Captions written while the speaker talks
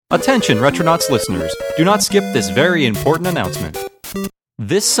Attention, Retronauts listeners. Do not skip this very important announcement.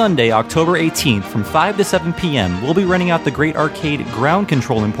 This Sunday, October 18th, from 5 to 7 p.m., we'll be renting out the Great Arcade Ground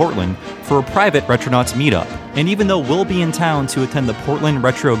Control in Portland for a private Retronauts meetup. And even though we'll be in town to attend the Portland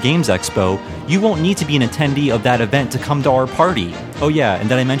Retro Games Expo, you won't need to be an attendee of that event to come to our party. Oh yeah, and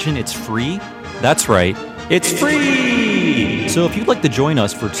did I mention it's free? That's right, it's free! So if you'd like to join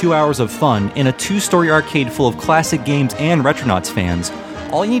us for 2 hours of fun in a 2-story arcade full of classic games and Retronauts fans,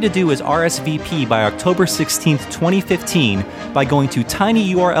 all you need to do is RSVP by October 16th, 2015 by going to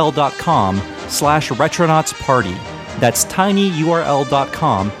tinyurl.com/retronautsparty. That's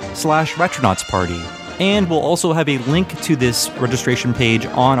tinyurl.com/retronautsparty. And we'll also have a link to this registration page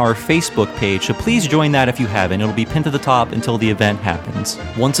on our Facebook page, so please join that if you haven't. It'll be pinned to the top until the event happens.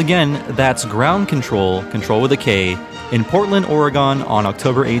 Once again, that's Ground Control, control with a K, in Portland, Oregon on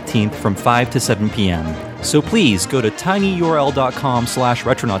October 18th from 5 to 7 p.m. So please go to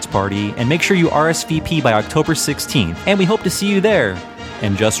tinyurl.com/retronautsparty and make sure you RSVP by October 16th, and we hope to see you there.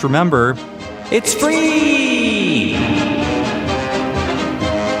 And just remember, it's free!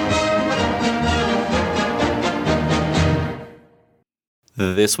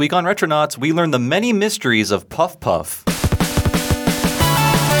 This week on Retronauts, we learn the many mysteries of Puff Puff.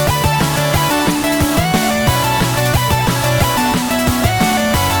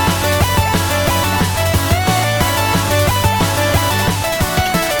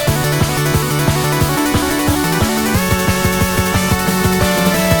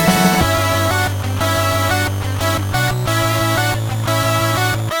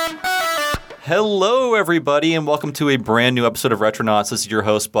 Hello, everybody, and welcome to a brand new episode of Retronauts. This is your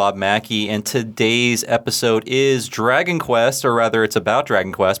host, Bob Mackey, and today's episode is Dragon Quest, or rather, it's about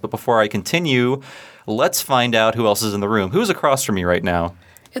Dragon Quest. But before I continue, let's find out who else is in the room. Who's across from me right now?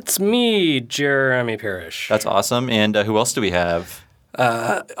 It's me, Jeremy Parish. That's awesome. And who else do we have?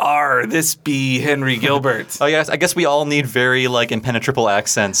 This be Henry Gilbert. Oh, yes. I guess we all need very, impenetrable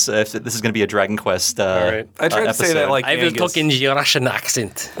accents if this is going to be a Dragon Quest all right. I tried to say that like I will talk in the Russian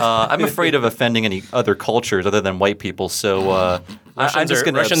accent. I'm afraid of offending any other cultures other than white people, so Russians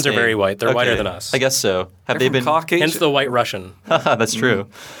are very white. They're whiter than us. I guess so. Have they been Caucasian? Hence the white Russian. That's true.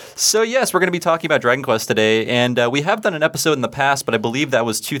 So yes, we're going to be talking about Dragon Quest today, and we have done an episode in the past, but I believe that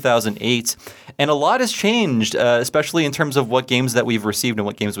was 2008, and a lot has changed, especially in terms of what games that we've received and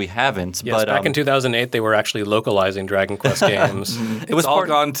what games we haven't. Yes, back in 2008, they were actually localizing Dragon Quest games. It was all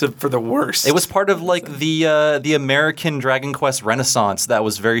gone for the worst. It was part of the American Dragon Quest renaissance that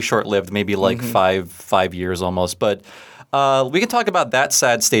was very short-lived, maybe five years almost, but. We can talk about that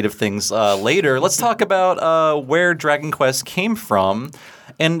sad state of things later. Let's talk about where Dragon Quest came from.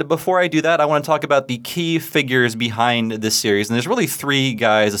 And before I do that, I want to talk about the key figures behind this series. And there's really 3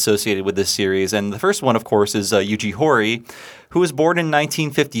 guys associated with this series. And the first one, of course, is Yuji Horii, who was born in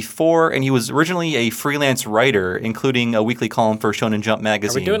 1954, and he was originally a freelance writer, including a weekly column for Shonen Jump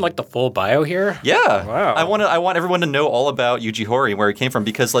magazine. Are we doing the full bio here? Yeah. Wow. I want everyone to know all about Yuji Horii and where he came from,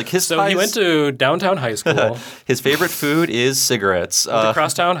 because his So he went to downtown high school. His favorite food is cigarettes. To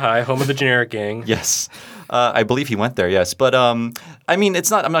Crosstown High, home of the Generic Gang. Yes. I believe he went there, yes. But, it's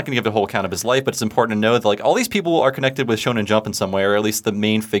not, I'm not going to give the whole account of his life, but it's important to know that, all these people are connected with Shonen Jump in some way, or at least the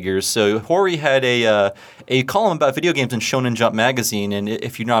main figures. So Horii had a column about video games in Shonen Jump magazine, and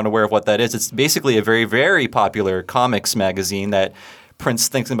if you're not aware of what that is, it's basically a very, very popular comics magazine that prints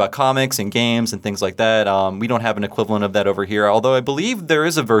things about comics and games and things like that. We don't have an equivalent of that over here, although I believe there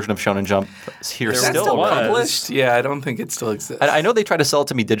is a version of Shonen Jump here still published? Yeah, I don't think it still exists. I know they try to sell it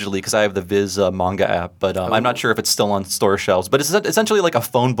to me digitally because I have the Viz manga app, but I'm not sure if it's still on store shelves. But it's essentially like a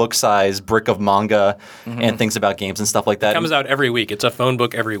phone book size brick of manga and things about games and stuff like that. It comes out every week. It's a phone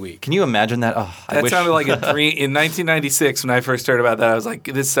book every week. Can you imagine that? Oh, that sounded like a dream. In 1996, when I first heard about that, I was like,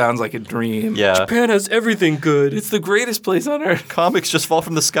 this sounds like a dream. Yeah. Japan has everything good. It's the greatest place on earth. Comics just fall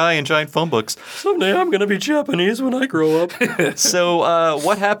from the sky in giant phone books. Someday I'm going to be Japanese when I grow up. So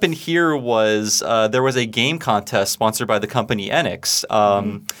what happened here was there was a game contest sponsored by the company Enix.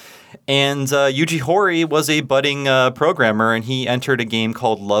 And Yuji Horii was a budding programmer, and he entered a game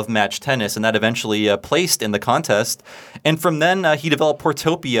called Love Match Tennis, and that eventually placed in the contest. And from then, he developed 3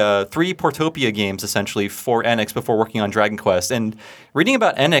 Portopia games, essentially, for Enix before working on Dragon Quest. And reading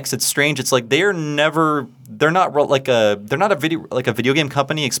about Enix, it's strange. It's like they're not a video game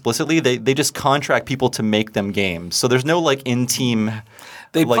company explicitly. They just contract people to make them games. So there's no in-team.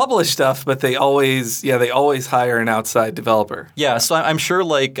 They publish stuff, but they always hire an outside developer. Yeah, so I'm sure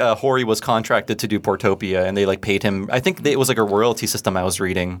Horii was contracted to do Portopia, and they paid him. I think it was a royalty system I was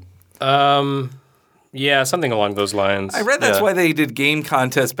reading. Yeah, something along those lines. I read that's why they did game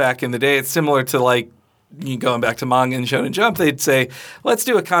contests back in the day. It's similar to going back to manga and Shonen Jump, they'd say, let's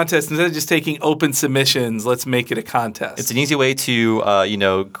do a contest. Instead of just taking open submissions, let's make it a contest. It's an easy way to, I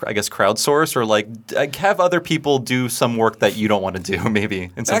guess, crowdsource or like have other people do some work that you don't want to do,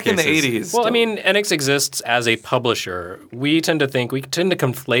 maybe in some cases. Back in the 80s. Well, I mean, NX exists as a publisher. We tend to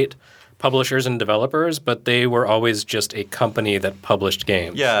conflate publishers and developers, but they were always just a company that published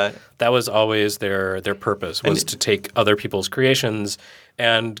games. Yeah. That was always their purpose, was to take other people's creations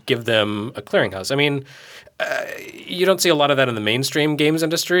and give them a clearinghouse. I mean, you don't see a lot of that in the mainstream games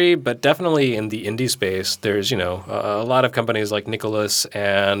industry, but definitely in the indie space, there's, a lot of companies like Nicholas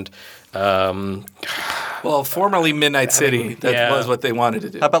and formerly Midnight City. That was what they wanted to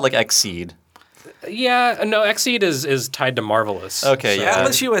do. How about like Xseed? Yeah, no, Xseed is tied to Marvelous. Okay, So yeah.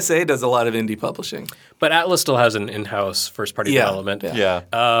 Atlas USA does a lot of indie publishing. But Atlas still has an in-house first-party development. Yeah.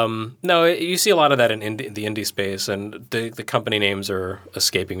 No, you see a lot of that in the indie space, and the company names are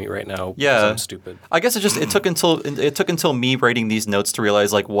escaping me right now because I'm stupid. I guess it took until me writing these notes to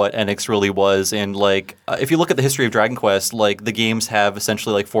realize like what NX really was, and like if you look at the history of Dragon Quest, like the games have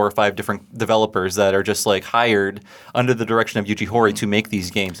essentially like 4 or 5 different developers that are just like hired under the direction of Yuji Horii to make these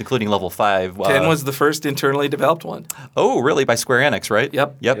games, including Level 5. 10 was the first internally developed one. Oh, really? By Square Enix, right?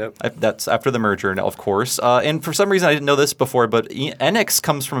 Yep. That's after the merger, of course. And for some reason, I didn't know this before, but Enix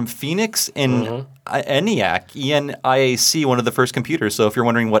comes from Phoenix in ENIAC, ENIAC, one of the first computers. So if you're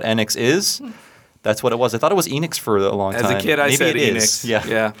wondering what Enix is, that's what it was. I thought it was Enix for a long time. As a kid, I Maybe said it Enix. is.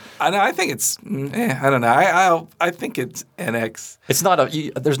 Yeah. I think it's. I don't know. I think it's NX. It's not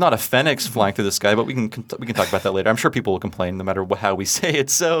there's not a phoenix flying through the sky, but we can talk about that later. I'm sure people will complain no matter how we say it.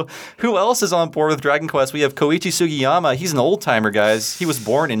 So who else is on board with Dragon Quest? We have Koichi Sugiyama. He's an old timer, guys. He was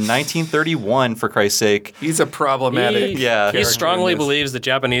born in 1931, for Christ's sake. He's a problematic. He strongly believes that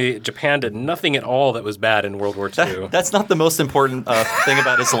Japan did nothing at all that was bad in World War II. That's not the most important thing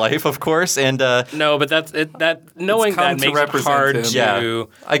about his life, of course. And no, but knowing that makes it hard him. to. Yeah,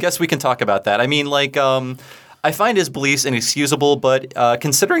 I guess we can talk about that. I mean, like. I find his beliefs inexcusable, but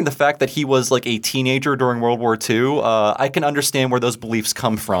considering the fact that he was like a teenager during World War II, I can understand where those beliefs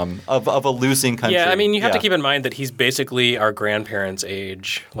come from of a losing country. Yeah, I mean, you have to keep in mind that he's basically our grandparents'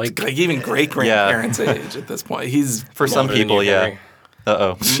 age, like even great grandparents' age at this point. He's for some people, yeah.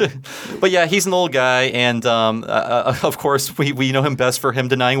 But yeah, he's an old guy, and of course, we know him best for him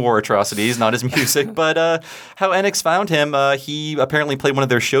denying war atrocities, not his music. But how Enix found him, he apparently played one of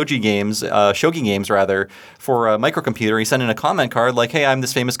their shogi games, for a microcomputer. He sent in a comment card like, "Hey, I'm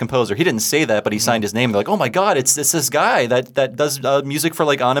this famous composer." He didn't say that, but he signed his name. They're like, "Oh my God, it's this guy that does music for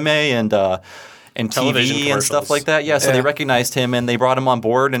like anime and TV and stuff like that." Yeah, so they recognized him and they brought him on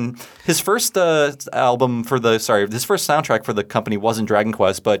board. And his first soundtrack for the company wasn't Dragon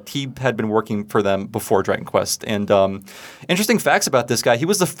Quest, but he had been working for them before Dragon Quest. And interesting facts about this guy: he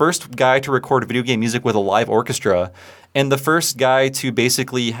was the first guy to record video game music with a live orchestra, and the first guy to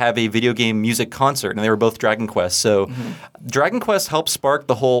basically have a video game music concert. And they were both Dragon Quest. So Dragon Quest helped spark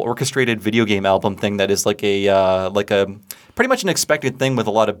the whole orchestrated video game album thing that is like a pretty much an expected thing with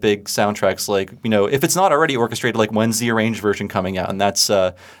a lot of big soundtracks. Like, if it's not already orchestrated, like when's the arranged version coming out? And that's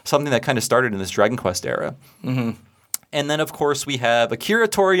something that kind of started in this Dragon Quest era. Mm-hmm. And then, of course, we have Akira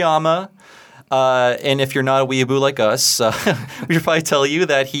Toriyama. And if you're not a weeaboo like us, we should probably tell you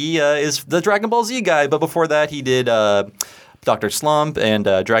that he is the Dragon Ball Z guy. But before that, he did Dr. Slump, and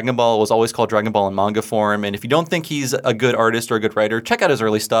Dragon Ball was always called Dragon Ball in manga form. And if you don't think he's a good artist or a good writer, check out his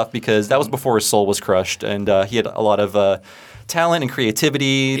early stuff, because that was before his soul was crushed, and he had a lot of talent and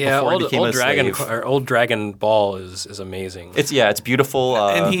creativity before he became a slave. Old Dragon Ball is amazing. It's beautiful.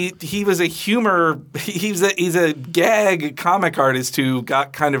 And he was he's a gag comic artist who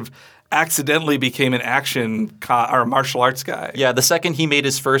got kind of accidentally became an action or martial arts guy. Yeah, the second he made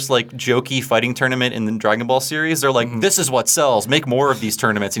his first like jokey fighting tournament in the Dragon Ball series, they're like, "This is what sells. Make more of these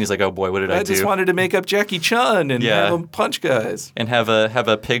tournaments." And he's like, "Oh boy, what did I do?" I just wanted to make up Jackie Chun and have him punch guys. And have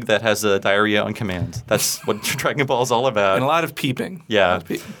a pig that has diarrhea on command. That's what Dragon Ball is all about. And a lot of peeping. Yeah.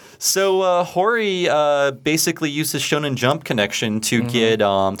 So Horii basically used his Shonen Jump connection to get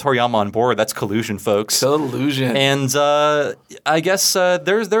Toriyama on board. That's collusion, folks. Collusion. And I guess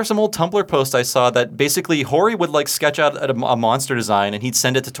there's some old Tumblr post I saw that basically Horii would like sketch out a monster design and he'd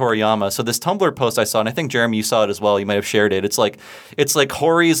send it to Toriyama. So this Tumblr post I saw, and I think Jeremy, you saw it as well. You might have shared it. It's like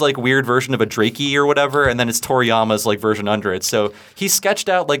Horii's like weird version of a Drakey or whatever, and then it's Toriyama's like version under it. So he sketched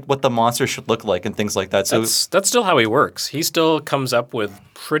out like what the monster should look like and things like that. So that's still how he works. He still comes up with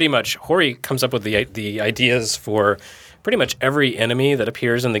Horii comes up with the ideas for pretty much every enemy that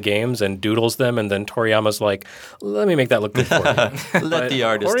appears in the games and doodles them, and then Toriyama's like, "Let me make that look good for you." Let the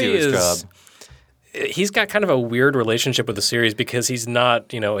artist do his job. he's got kind of a weird relationship with the series because he's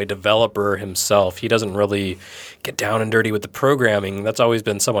not, a developer himself. He doesn't really get down and dirty with the programming. That's always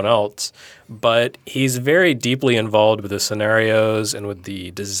been someone else. But he's very deeply involved with the scenarios and with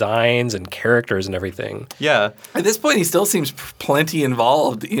the designs and characters and everything. Yeah. At this point, he still seems plenty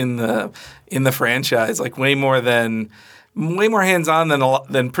involved in the franchise, like way more hands-on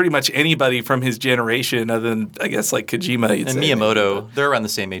than pretty much anybody from his generation, other than, I guess, like Kojima. And Miyamoto. They're around the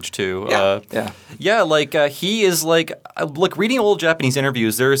same age, too. Yeah. He is like, look, reading old Japanese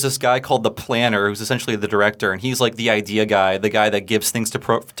interviews, there's this guy called the planner who's essentially the director, and he's like the idea guy, the guy that gives things to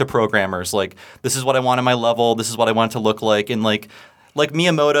programmers. Like, this is what I want in my level, this is what I want it to look like, and like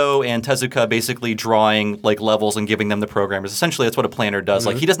Miyamoto and Tezuka basically drawing like levels and giving them the programmers. Essentially, that's what a planner does.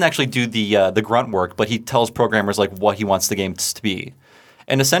 Like he doesn't actually do the grunt work, but he tells programmers like what he wants the games to be.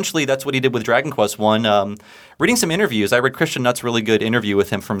 And essentially, that's what he did with Dragon Quest I. Reading some interviews, I read Christian Nutt's really good interview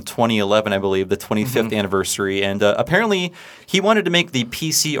with him from 2011, I believe, the 25th anniversary. And apparently, he wanted to make the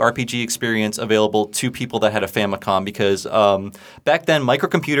PC RPG experience available to people that had a Famicom because back then,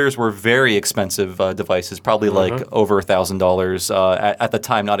 microcomputers were very expensive devices, probably like over $1,000 at the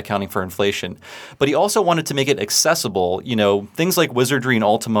time, not accounting for inflation. But he also wanted to make it accessible. Things like Wizardry and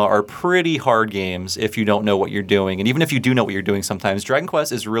Ultima are pretty hard games if you don't know what you're doing. And even if you do know what you're doing sometimes, Dragon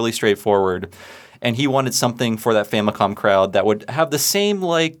Quest is really straightforward. And he wanted something for that Famicom crowd that would have the same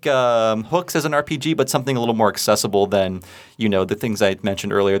hooks as an RPG, but something a little more accessible than, the things I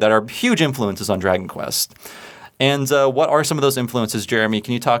mentioned earlier that are huge influences on Dragon Quest. And what are some of those influences, Jeremy?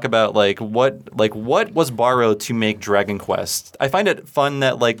 Can you talk about what was borrowed to make Dragon Quest? I find it fun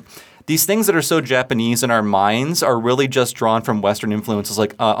that these things that are so Japanese in our minds are really just drawn from Western influences.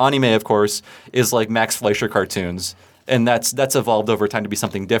 Like anime, of course, is like Max Fleischer cartoons. And that's evolved over time to be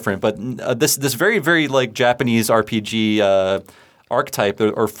something different. But this very, very Japanese RPG archetype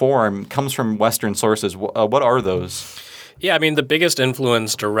or form comes from Western sources. What are those? Yeah, I mean, the biggest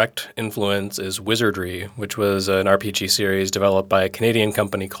direct influence is Wizardry, which was an RPG series developed by a Canadian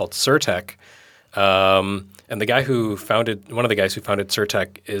company called Surtech. And one of the guys who founded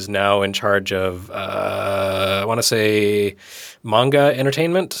Surtech is now in charge of, I want to say, Manga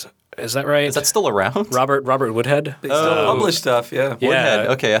Entertainment. Is that right? Is that still around? Robert Woodhead. They still publish stuff, yeah. Woodhead.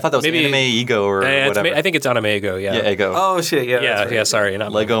 Okay, I thought that was Anime Ego or whatever. I think it's Anime Ego, yeah. Yeah, Ego. Oh, shit, yeah. Yeah, right. Sorry.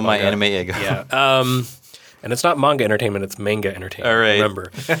 Not Lego manga. My Anime Ego. Yeah. And it's not Manga Entertainment, it's Manga Entertainment. All right.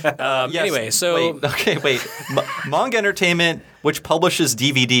 Remember. Yes. Anyway, so... Wait. Manga Entertainment, which publishes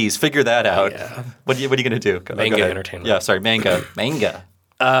DVDs. Figure that out. Yeah. What are you going to do? Manga Entertainment. Yeah, sorry, Manga.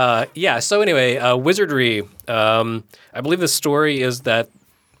 So anyway, Wizardry. I believe the story is that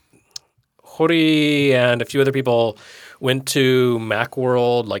Hori and a few other people went to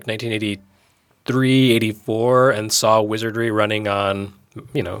Macworld 1983, 84 and saw Wizardry running on,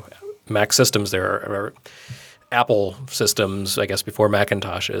 Mac systems there, or Apple systems, I guess, before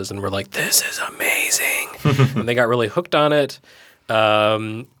Macintoshes, and were like, this is amazing. And they got really hooked on it.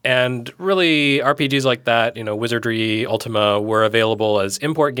 And really, RPGs like that, Wizardry, Ultima, were available as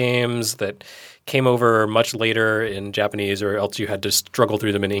import games that came over much later in Japanese, or else you had to struggle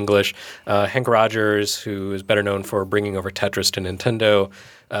through them in English. Hank Rogers, who is better known for bringing over Tetris to Nintendo,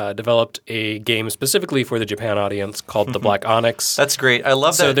 developed a game specifically for the Japan audience called The Black Onyx. That's great. I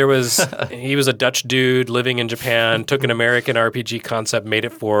love that. So he was a Dutch dude living in Japan, took an American RPG concept, made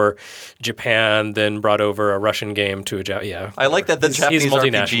it for Japan, then brought over a Russian game to I like that he's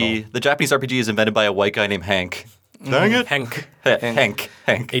multinational. The Japanese RPG is invented by a white guy named Hank. Dang it. Henk.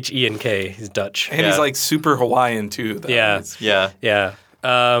 Hank. H-E-N-K. He's Dutch. And he's super Hawaiian too, though. Yeah.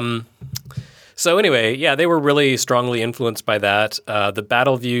 So anyway, they were really strongly influenced by that. The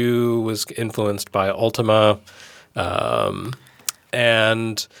Battle View was influenced by Ultima.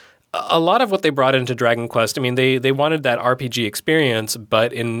 And a lot of what they brought into Dragon Quest, I mean, they wanted that RPG experience,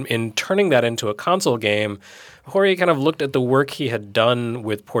 but in turning that into a console game, Hori kind of looked at the work he had done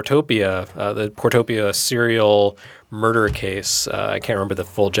with Portopia, the Portopia serial murder case. I can't remember the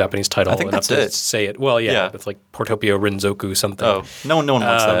full Japanese title. I think that's it. Say it. Well, yeah. It's like Portopia Renzoku something. Oh, no one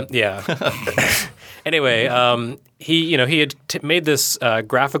wants that. Yeah. Anyway, he had made this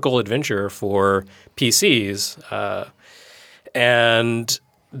graphical adventure for PCs, and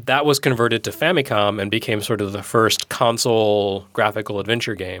that was converted to Famicom and became sort of the first console graphical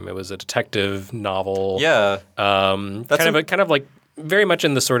adventure game. It was a detective novel. Yeah. Kind of like very much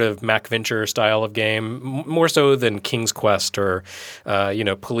in the sort of MacVenture style of game, more so than King's Quest or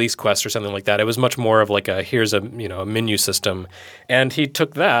Police Quest or something like that. It was much more of like here's a menu system. And he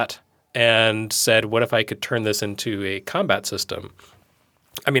took that and said, what if I could turn this into a combat system?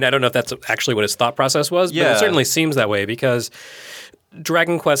 I mean, I don't know if that's actually what his thought process was, but it certainly seems that way because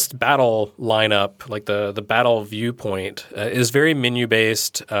Dragon Quest battle lineup, like the battle viewpoint, is very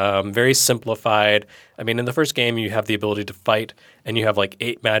menu-based, very simplified. I mean, in the first game, you have the ability to fight, and you have like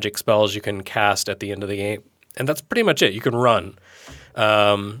 8 magic spells you can cast at the end of the game. And that's pretty much it. You can run.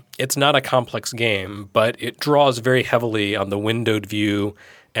 It's not a complex game, but it draws very heavily on the windowed view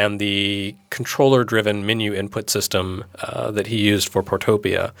and the controller-driven menu input system that he used for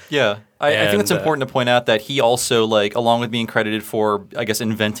Portopia. Yeah. I think it's important to point out that he also, like, along with being credited for, I guess,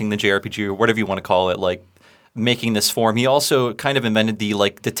 inventing the JRPG or whatever you want to call it, like, making this form, he also kind of invented the,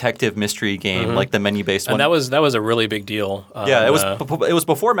 like, detective mystery game, like the menu-based one. And that was a really big deal. Yeah, it was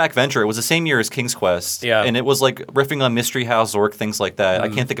before Mac Venture. It was the same year as King's Quest. Yeah. And it was, like, riffing on Mystery House, Zork, things like that. I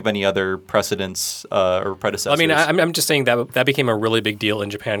can't think of any other precedents or predecessors. I mean, I'm just saying that became a really big deal in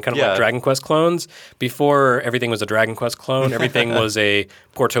Japan, kind of like Dragon Quest clones. Before, everything was a Dragon Quest clone. Everything was a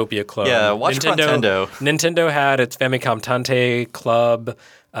Portopia clone. Yeah, watch Nintendo. Nintendo had its Famicom Tante Club.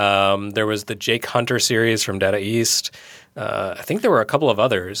 There was the Jake Hunter series from Data East. I think there were a couple of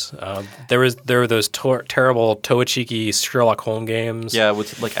others. There were those terrible Toichiki Sherlock Holmes games. Yeah,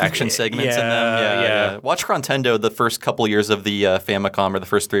 with like action segments in them. Yeah. Watch Nintendo the first couple years of the Famicom, or the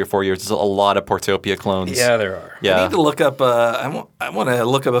first 3 or 4 years. There's a lot of Portopia clones. Yeah, there are. Yeah. I need to look up. I want to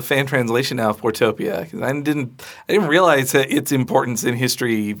look up a fan translation now of Portopia, because I didn't realize its importance in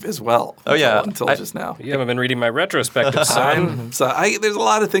history as well. Oh yeah, until just now. You haven't been reading my retrospective, son. There's a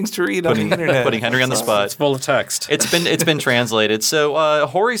lot of things to read on the internet. Putting Henry on the spot. It's full of text. It's been translated. So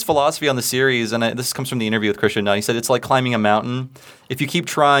Hori's philosophy on the series, and this comes from the interview with Christian Nunn, he said it's like climbing a mountain. If you keep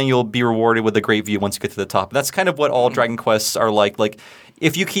trying, you'll be rewarded with a great view once you get to the top. That's kind of what all Dragon Quests are like. Like,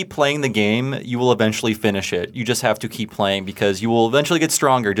 if you keep playing the game, you will eventually finish it. You just have to keep playing because you will eventually get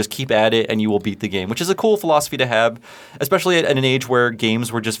stronger. Just keep at it and you will beat the game, which is a cool philosophy to have, especially at an age where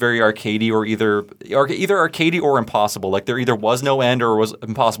games were just very arcadey, or either arcadey or impossible. Like, there either was no end or it was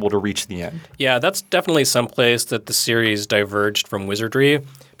impossible to reach the end. Yeah, that's definitely someplace that the series diverged from Wizardry,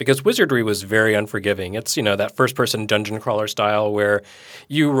 because Wizardry was very unforgiving. It's, that first-person dungeon crawler style where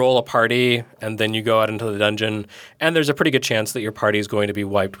you roll a party and then you go out into the dungeon, and there's a pretty good chance that your party is going to be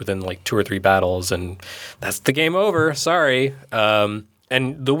wiped within like 2 or 3 battles, and that's the game over. Sorry. And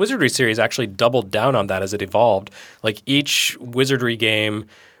the Wizardry series actually doubled down on that as it evolved. Like, each Wizardry game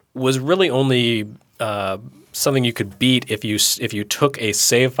was really only something you could beat if you took a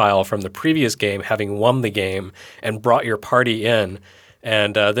save file from the previous game, having won the game, and brought your party in.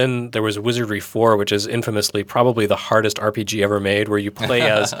 And then there was Wizardry 4, which is infamously probably the hardest RPG ever made, where you play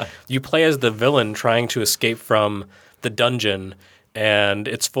as the villain trying to escape from the dungeon, and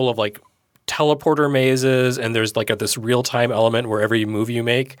it's full of like teleporter mazes, and there's like this real-time element where every move you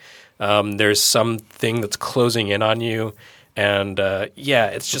make, there's something that's closing in on you. And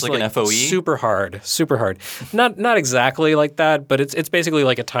it's just like an FOE? super hard. Not exactly like that, but it's basically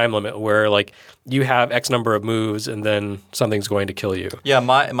like a time limit where like you have X number of moves and then something's going to kill you. Yeah,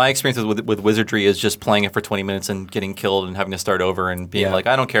 my experience with Wizardry is just playing it for 20 minutes and getting killed and having to start over and being like,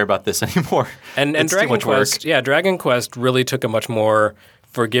 I don't care about this anymore. And Dragon Quest, Dragon Quest really took a much more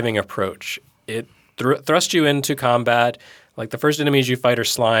forgiving approach. It thrust you into combat. Like, the first enemies you fight are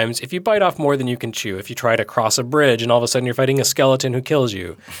slimes. If you bite off more than you can chew, if you try to cross a bridge and all of a sudden you're fighting a skeleton who kills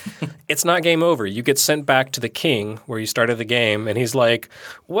you, it's not game over. You get sent back to the king where you started the game, and he's like,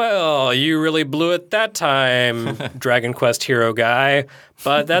 well, you really blew it that time, Dragon Quest hero guy,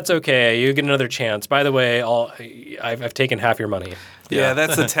 but that's okay. You get another chance. By the way, I've taken half your money. Yeah,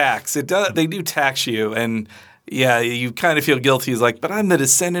 that's a tax. They do tax you, and yeah, you kind of feel guilty. He's like, but I'm the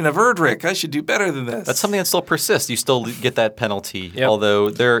descendant of Erdrick. I should do better than this. That's something that still persists. You still get that penalty, although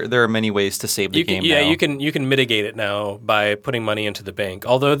there are many ways to save the game now. Yeah, you can mitigate it now by putting money into the bank,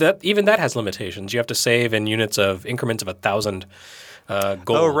 although even that has limitations. You have to save in increments of 1,000 gold.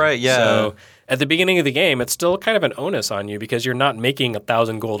 Oh, right, yeah. So at the beginning of the game, it's still kind of an onus on you because you're not making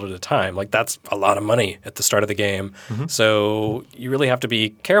 1,000 gold at a time. Like, that's a lot of money at the start of the game. Mm-hmm. So you really have to be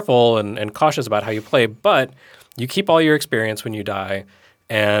careful and cautious about how you play, but you keep all your experience when you die,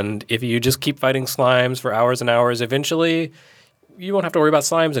 and if you just keep fighting slimes for hours and hours, eventually you won't have to worry about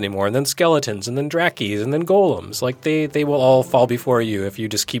slimes anymore, and then skeletons, and then drakis, and then golems. Like, they will all fall before you if you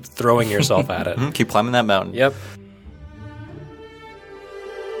just keep throwing yourself at it. Keep climbing that mountain. Yep.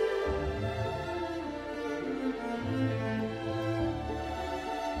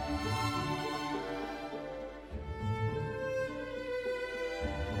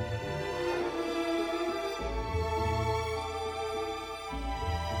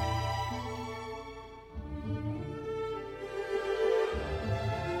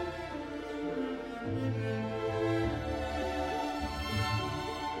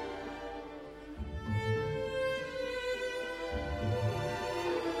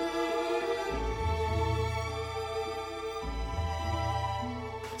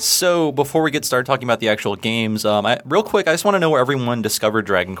 So before we get started talking about the actual games, real quick, I just want to know where everyone discovered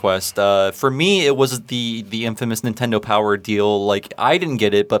Dragon Quest. For me, it was the infamous Nintendo Power deal. Like, I didn't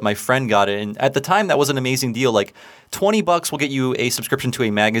get it, but my friend got it. And at the time, that was an amazing deal. Like, $20 will get you a subscription to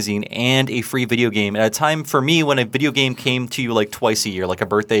a magazine and a free video game. At a time, for me, when a video game came to you like twice a year, like a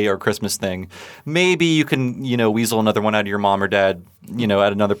birthday or Christmas thing, maybe you can, weasel another one out of your mom or dad,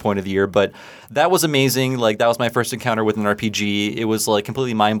 at another point of the year. But that was amazing. Like, that was my first encounter with an RPG. It was like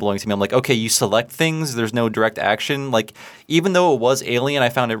completely mind-blowing to me. I'm like, okay, you select things. There's no direct action. Like, even though it was alien, I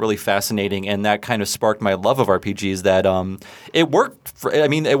found it really fascinating, and that kind of sparked my love of RPGs. That it worked.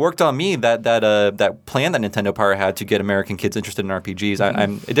 It worked on me. That plan that Nintendo Power had to get American kids interested in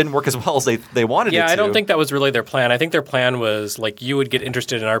RPGs. It didn't work as well as they wanted it to. Yeah, I don't think that was really their plan. I think their plan was like you would get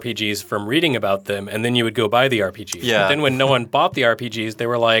interested in RPGs from reading about them, and then you would go buy the RPGs. Yeah. But then when no one bought the RPGs, they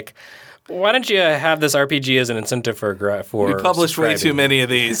were like, why don't you have this RPG as an incentive for We published way too many of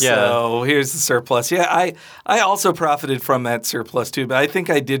these, so here's the surplus. Yeah, I also profited from that surplus too, but I think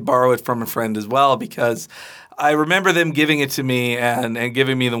I did borrow it from a friend as well because I remember them giving it to me and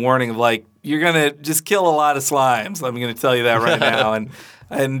giving me the warning of like, you're going to just kill a lot of slimes. I'm going to tell you that right now.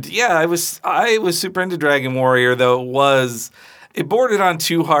 And yeah, I was super into Dragon Warrior, though it bordered on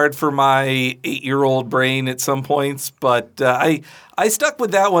too hard for my 8-year-old brain at some points, but I stuck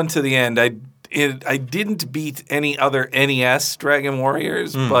with that one to the end. I didn't beat any other NES Dragon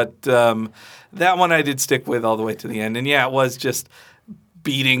Warriors, but that one I did stick with all the way to the end. And yeah, it was just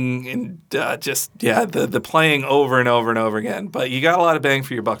beating and the playing over and over and over again. But you got a lot of bang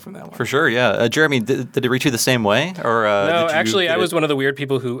for your buck from that one. For sure, yeah. Jeremy, did it reach you the same way? Or no, actually, I was one of the weird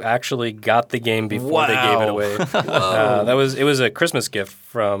people who actually got the game before they gave it away. It was a Christmas gift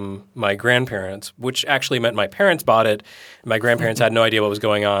from my grandparents, which actually meant my parents bought it. My grandparents had no idea what was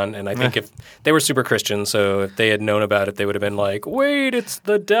going on, and I think if they were super Christian, so if they had known about it, they would have been like, wait, it's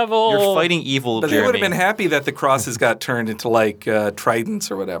the devil. You're fighting evil, but Jeremy. They would have been happy that the crosses got turned into like tridents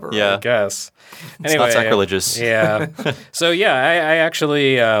or whatever. Yeah. Right? I guess. It's not sacrilegious. Yeah. So yeah, I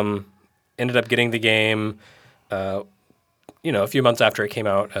actually ended up getting the game, a few months after it came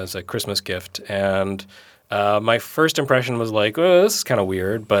out as a Christmas gift, and my first impression was like, oh, this is kind of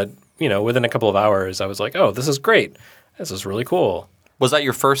weird, but within a couple of hours, I was like, oh, this is great. This is really cool. Was that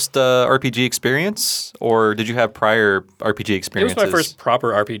your first RPG experience, or did you have prior RPG experiences? It was my first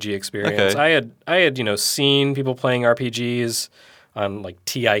proper RPG experience. Okay. I had seen people playing RPGs on like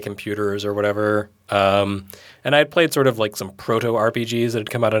TI computers or whatever, and I had played sort of like some proto RPGs that had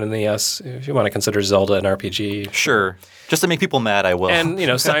come out on NES. If you want to consider Zelda an RPG, sure. Just to make people mad, I will. And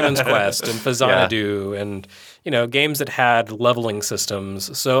Simon's Quest and Phazanadu and games that had leveling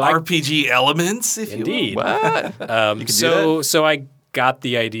systems. So RPG elements, if indeed. you will. What? So I got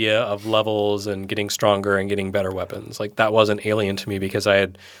the idea of levels and getting stronger and getting better weapons. Like that wasn't alien to me because I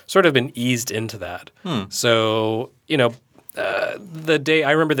had sort of been eased into that. So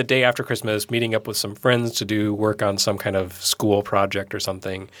I remember the day after Christmas meeting up with some friends to do work on some kind of school project or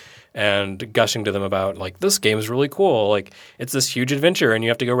something and gushing to them about like, this game is really cool. Like it's this huge adventure and you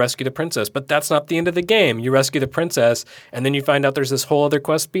have to go rescue the princess, but that's not the end of the game. You rescue the princess and then you find out there's this whole other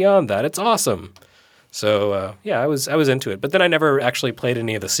quest beyond that. It's awesome. So I was into it, but then I never actually played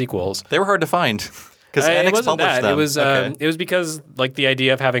any of the sequels. They were hard to find. Because it wasn't that. Them. It was because like the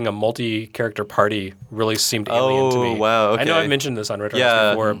idea of having a multi-character party really seemed alien to me. Oh, wow. Okay. I know I've mentioned this on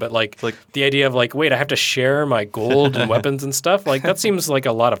Retronauts before, but like the idea of like, wait, I have to share my gold and weapons and stuff. Like that seems like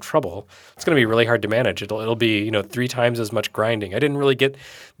a lot of trouble. It's going to be really hard to manage. It'll be 3 times as much grinding. I didn't really get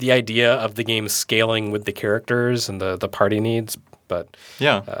the idea of the game scaling with the characters and the party needs, but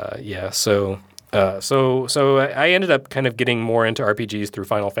So I ended up kind of getting more into RPGs through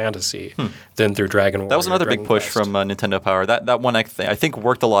Final Fantasy than through Dragon Warrior. That was another big push from Nintendo Power. That one I think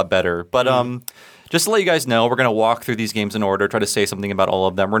worked a lot better. But just to let you guys know, we're going to walk through these games in order, try to say something about all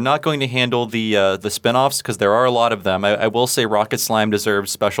of them. We're not going to handle the spin-offs because there are a lot of them. I will say Rocket Slime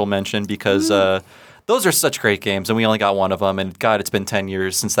deserves special mention because those are such great games, and we only got one of them. And God, it's been 10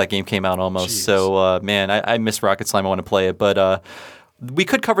 years since that game came out almost. Jeez. So, man, I miss Rocket Slime. I want to play it. But we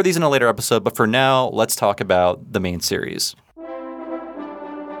could cover these in a later episode, but for now, let's talk about the main series.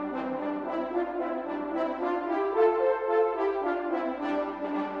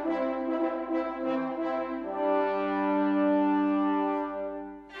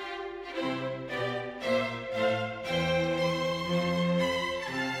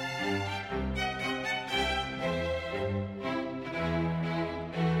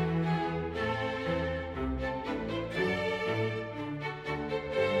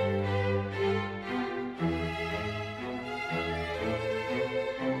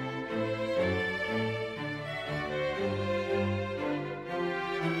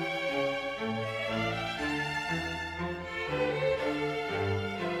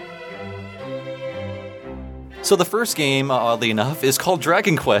 So the first game, oddly enough, is called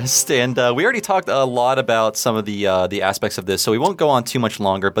Dragon Quest, and we already talked a lot about some of the aspects of this, so we won't go on too much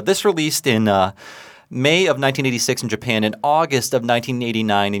longer. But this released in May of 1986 in Japan and August of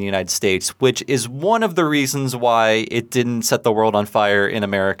 1989 in the United States, which is one of the reasons why it didn't set the world on fire in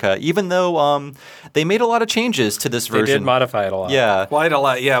America, even though they made a lot of changes to this version. They did modify it a lot. Yeah. Quite a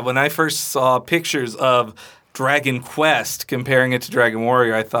lot. Yeah, when I first saw pictures of Dragon Quest, comparing it to Dragon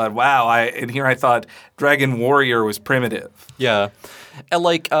Warrior, I thought, wow. And here I thought Dragon Warrior was primitive. Yeah. And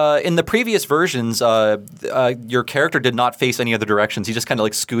in the previous versions, your character did not face any other directions. He just kind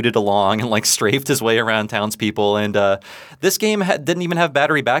of scooted along and strafed his way around townspeople. And this game didn't even have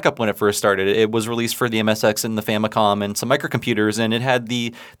battery backup when it first started. It was released for the MSX and the Famicom and some microcomputers, and it had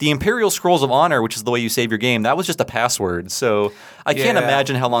the Imperial Scrolls of Honor, which is the way you save your game. That was just a password. So I can't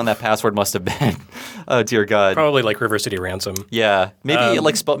imagine how long that password must have been. Oh dear God. Probably like River City Ransom. Yeah, maybe it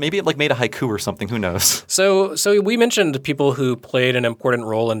made a haiku or something. Who knows? So we mentioned people who played an important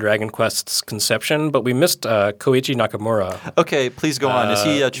role in Dragon Quest's conception, but we missed Koichi Nakamura. Okay, please go on. Is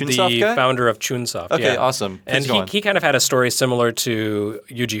he a Chunsoft guy? The founder of Chunsoft. Okay, yeah. awesome. Please and he kind of had a story similar to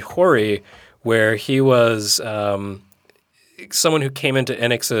Yuji Horii, where he was someone who came into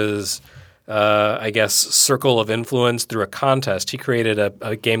Enix's circle of influence through a contest. He created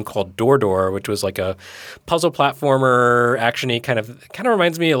a game called Door, which was like a puzzle platformer, action-y, kind of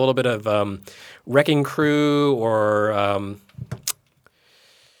reminds me a little bit of Wrecking Crew or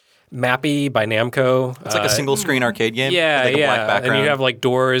Mappy by Namco. It's like a single-screen arcade game. Yeah, with a black background. And you have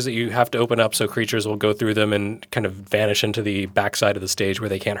doors that you have to open up so creatures will go through them and kind of vanish into the backside of the stage where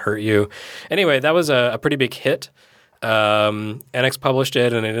they can't hurt you. Anyway, that was a pretty big hit. NX published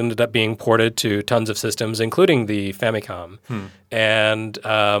it, and it ended up being ported to tons of systems, including the Famicom. And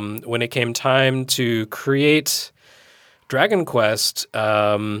when it came time to create Dragon Quest,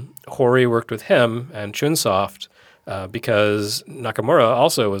 Horii worked with him and Chunsoft because Nakamura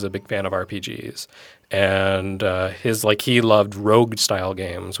also was a big fan of RPGs. And he loved rogue-style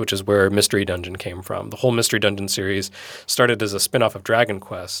games, which is where Mystery Dungeon came from. The whole Mystery Dungeon series started as a spin-off of Dragon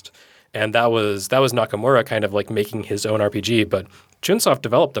Quest. And that was Nakamura kind of making his own RPG, but Chunsoft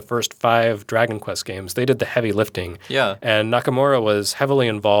developed the first 5 Dragon Quest games. They did the heavy lifting. Yeah. And Nakamura was heavily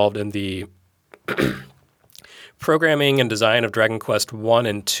involved in the programming and design of Dragon Quest 1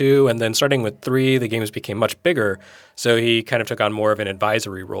 and 2, and then starting with 3, the games became much bigger, so he kind of took on more of an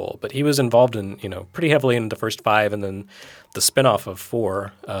advisory role. But he was involved in, pretty heavily in the first 5 and then the spin-off of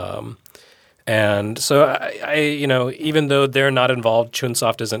 4. And so, I even though they're not involved,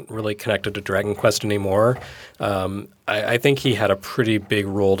 Chunsoft isn't really connected to Dragon Quest anymore. I think he had a pretty big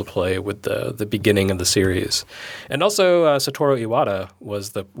role to play with the beginning of the series. And also, Satoru Iwata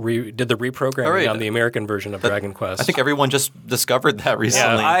did the reprogramming on the American version of Dragon Quest. I think everyone just discovered that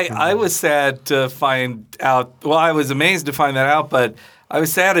recently. Yeah, I was sad to find out. Well, I was amazed to find that out, but I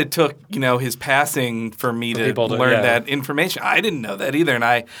was sad it took, his passing for me to learn that information. I didn't know that either, and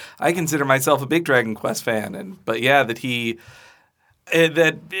I consider myself a big Dragon Quest fan. But Iwata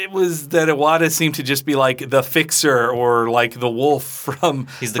seemed to just be like the fixer or like the wolf from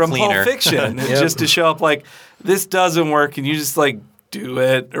Pulp Fiction, just to show up this doesn't work, and you just do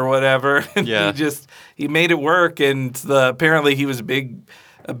it or whatever. And yeah. he made it work, and apparently he was a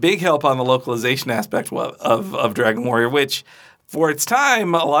big help on the localization aspect of Dragon Warrior, which, for its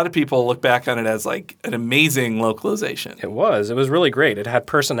time, a lot of people look back on it as an amazing localization. It was really great. It had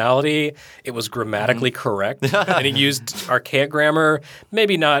personality. It was grammatically correct, and it used archaic grammar.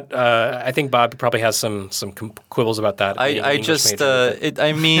 Maybe not. I think Bob probably has some quibbles about that.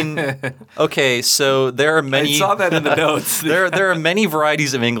 Okay, so there are many. I saw that in the notes. there are many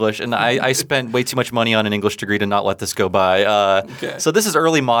varieties of English, and I spent way too much money on an English degree to not let this go by. Okay. So this is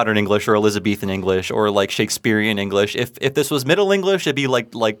early modern English or Elizabethan English or Shakespearean English. If this was Middle English, it'd be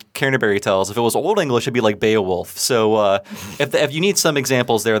like Canterbury Tales. If it was Old English, it'd be like Beowulf. So if you need some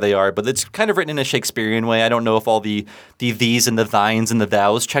examples, there they are. But it's kind of written in a Shakespearean way. I don't know if all the these and the thines and the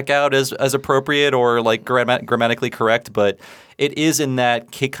thous check out as appropriate or grammatically correct. But it is in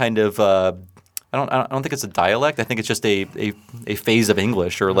that kind of. I don't think it's a dialect. I think it's just a phase of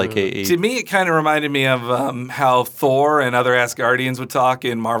English or To me, it kind of reminded me of how Thor and other Asgardians would talk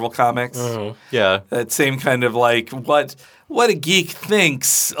in Marvel Comics. Mm-hmm. Yeah. That same kind of what a geek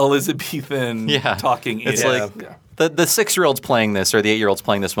thinks Elizabethan talking is. It's the 6-year-olds playing this or the 8-year-olds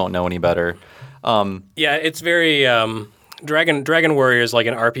playing this won't know any better. It's very Dragon Warrior is like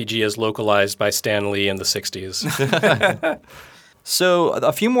an RPG as localized by Stan Lee in the 60s. So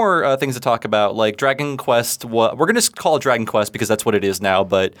a few more things to talk about, like Dragon Quest. We're going to call it Dragon Quest because that's what it is now.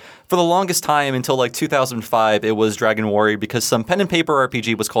 But for the longest time, until like 2005, it was Dragon Warrior because some pen and paper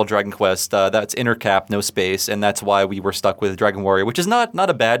RPG was called Dragon Quest. That's intercap, no space, and that's why we were stuck with Dragon Warrior, which is not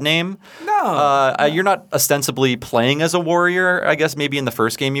a bad name. No. You're not ostensibly playing as a warrior. I guess maybe in the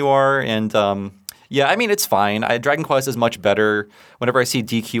first game you are, and yeah, I mean, it's fine. Dragon Quest is much better. Whenever I see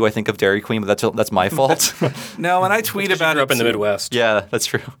DQ, I think of Dairy Queen, but that's my fault. No, when I tweet about it, grew up in the Midwest. Yeah, that's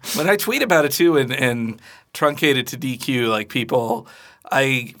true. When I tweet about it too, and truncate it to DQ, like people,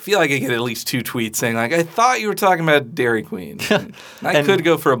 I feel like I get at least 2 tweets saying like, "I thought you were talking about Dairy Queen." I could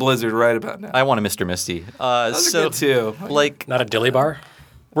go for a Blizzard right about now. I want a Mr. Misty. Those are good too. Like, Not a dilly bar?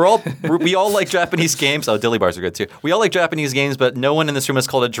 we all like Japanese games. Oh, dilly bars are good too. We all like Japanese games, but no one in this room has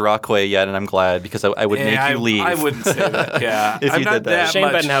called it Dracque yet, and I'm glad because I would make you leave. I wouldn't say that. Yeah, if you did that. Shane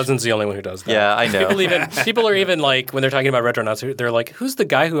Bettenhausen's the only one who does that. Yeah, I know. People are even like when they're talking about Retronauts, they're like, "Who's the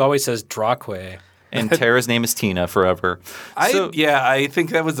guy who always says Dracque?" And Tara's name is Tina forever. I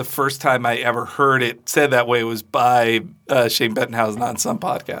think that was the first time I ever heard it said that way was by Shane Bettenhausen on some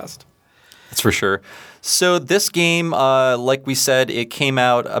podcast. That's for sure. So this game, like we said, it came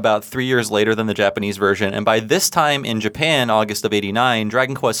out about 3 years later than the Japanese version. And by this time in Japan, August of 89,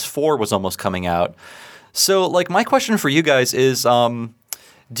 Dragon Quest IV was almost coming out. So like my question for you guys is,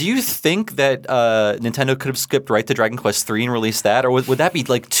 do you think that Nintendo could have skipped right to Dragon Quest III and released that? Or would that be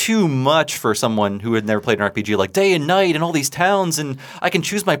like too much for someone who had never played an RPG, like day and night and all these towns and I can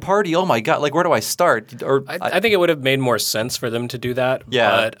choose my party? Oh my God, like where do I start? Or I think it would have made more sense for them to do that.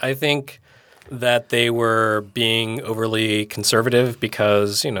 Yeah. But I think that they were being overly conservative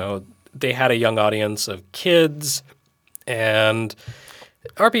because, they had a young audience of kids, and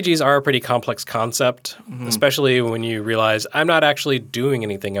RPGs are a pretty complex concept, especially when you realize I'm not actually doing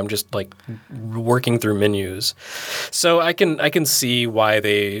anything. I'm just like working through menus. So I can see why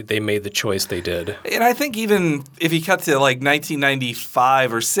they made the choice they did. And I think even if you cut to like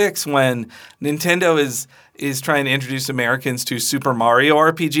 1995 or 6 when Nintendo is trying to introduce Americans to Super Mario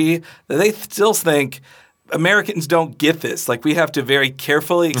RPG, they still think Americans don't get this. Like, we have to very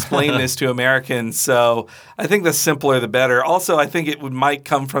carefully explain this to Americans. So I think the simpler the better. Also, I think it might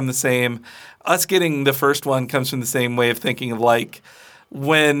come from the same – us getting the first one comes from the same way of thinking of like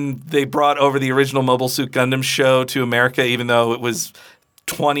when they brought over the original Mobile Suit Gundam show to America, even though it was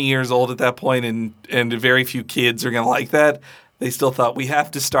 20 years old at that point and very few kids are going to like that. They still thought we have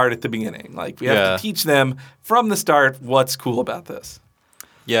to start at the beginning. Like, we have to teach them from the start what's cool about this.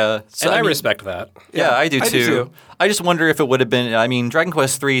 Yeah. So, and I respect that. Yeah, I do too. I just wonder if it would have been – I mean, Dragon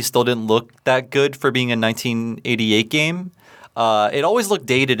Quest III still didn't look that good for being a 1988 game. It always looked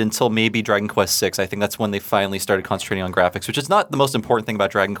dated until maybe Dragon Quest VI. I think that's when they finally started concentrating on graphics, which is not the most important thing about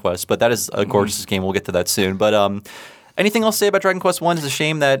Dragon Quest, but that is a gorgeous game. We'll get to that soon. But anything else to say about Dragon Quest I? It's a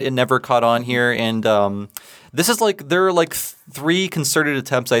shame that it never caught on here. And this is like – there are like 3 concerted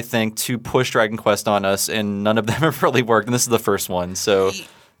attempts, I think, to push Dragon Quest on us, and none of them have really worked. And this is the first one. So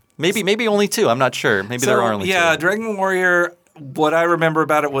maybe only 2. I'm not sure. Maybe there are only 2. Yeah, Dragon Warrior, what I remember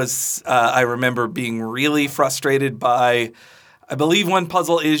about it was I remember being really frustrated by – I believe one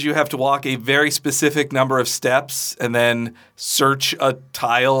puzzle is you have to walk a very specific number of steps and then search a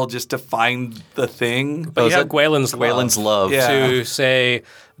tile just to find the thing. But you have Gwaelin's love. To say,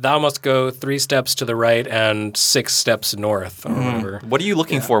 thou must go 3 steps to the right and 6 steps north or whatever. What are you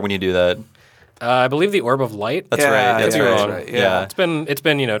looking for when you do that? I believe the Orb of Light. That's right. That's wrong. Right. Yeah. It's been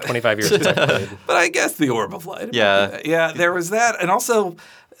 25 years since I played. But I guess the Orb of Light. Yeah. There was that. And also,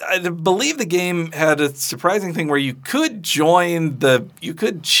 I believe the game had a surprising thing where you could you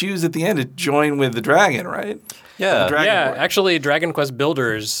could choose at the end to join with the dragon, right? Yeah. Actually, Dragon Quest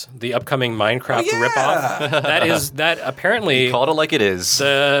Builders, the upcoming Minecraft ripoff, that apparently You called it like it is.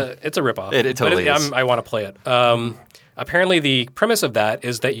 It's a ripoff. It totally is. I want to play it. Apparently, the premise of that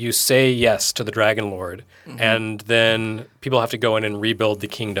is that you say yes to the Dragon Lord, and then people have to go in and rebuild the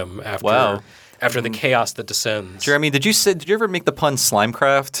kingdom after the chaos that descends. Jeremy, did you ever make the pun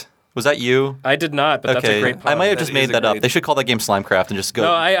Slimecraft? Was that you? I did not, but that's a great pun. I might have just made that up. They should call that game Slimecraft and just go.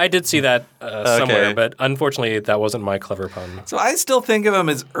 No, I did see that somewhere, but unfortunately that wasn't my clever pun. So I still think of him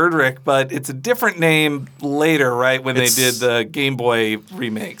as Erdrick, but it's a different name later, right, when they did the Game Boy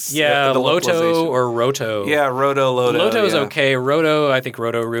remakes. Yeah, the Loto or Roto. Yeah, Loto. Loto's okay. Roto, I think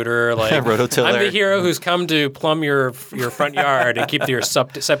Roto-Rooter. Like, Rototiller. I'm the hero who's come to plumb your front yard and keep your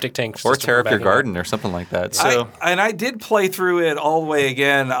septic tank or tear up your garden or something like that. So I did play through it all the way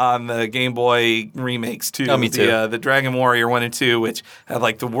again on the Game Boy remakes too. Oh, me too. The Dragon Warrior 1 and 2, which had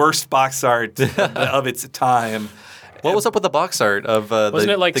like the worst box art of its time. What was up with the box art of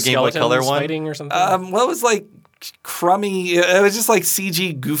Wasn't it like the Game Boy Color one? fighting or something? Well, it was like crummy. It was just like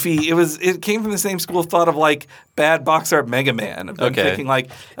CG goofy. It came from the same school of thought of like bad box art Mega Man. I'm thinking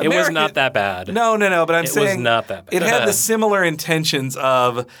like it was not that bad. No. But I'm saying it was not that bad. It had the similar intentions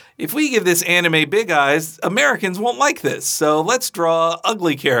of if we give this anime big eyes, Americans won't like this. So let's draw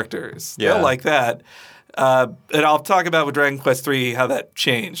ugly characters. Yeah. They'll like that. And I'll talk about with Dragon Quest III how that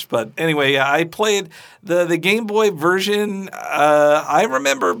changed. But anyway, yeah, I played the Game Boy version. I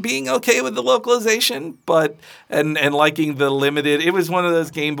remember being okay with the localization, but and liking the limited. It was one of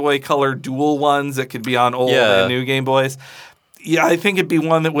those Game Boy Color dual ones that could be on old and new Game Boys. Yeah, I think it'd be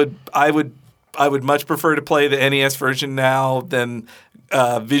one that I would much prefer to play the NES version now than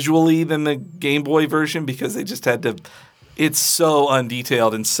visually than the Game Boy version because they just had to. It's so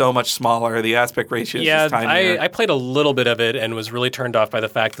undetailed and so much smaller. The aspect ratio is just tinier. I played a little bit of it and was really turned off by the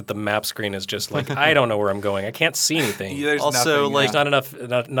fact that the map screen is just like, I don't know where I'm going. I can't see anything. There's also, nothing,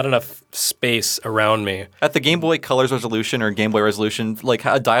 there's not enough space around me. At the Game Boy Colors resolution or Game Boy resolution, like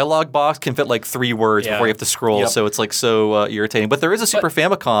a dialogue box can fit like 3 words before you have to scroll. Yep. So it's like so irritating. But there is a Super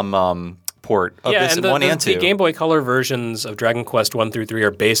Famicom port of this in 1 and 2. The Game Boy Color versions of Dragon Quest 1 through 3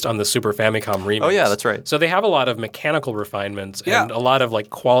 are based on the Super Famicom remakes. Oh yeah, that's right. So they have a lot of mechanical refinements and a lot of like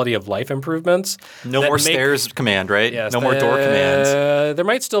quality of life improvements. No more stairs command, right? Yes, no more door commands. There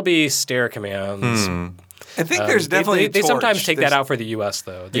might still be stair commands. I think there's definitely they sometimes take that out for the U.S.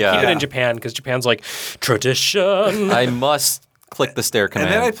 though. They keep it in Japan because Japan's like tradition. I must click the stair command.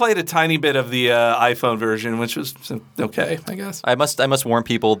 And then I played a tiny bit of the iPhone version, which was okay, I guess. I must warn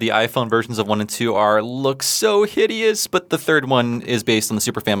people, the iPhone versions of 1 and 2 look so hideous, but the third one is based on the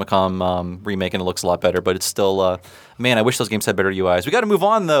Super Famicom remake, and it looks a lot better, but it's still, man, I wish those games had better UIs. We got to move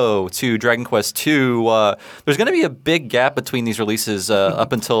on, though, to Dragon Quest II. There's going to be a big gap between these releases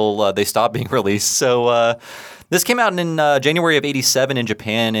up until they stop being released, so... This came out in January of 87 in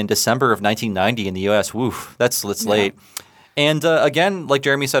Japan and December of 1990 in the U.S. Woo, that's late. And again, like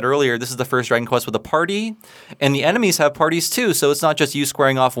Jeremy said earlier, this is the first Dragon Quest with a party, and the enemies have parties too, so it's not just you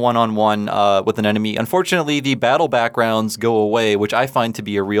squaring off one-on-one with an enemy. Unfortunately, the battle backgrounds go away, which I find to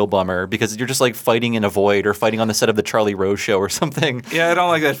be a real bummer, because you're just like fighting in a void or fighting on the set of the Charlie Rose show or something. Yeah, I don't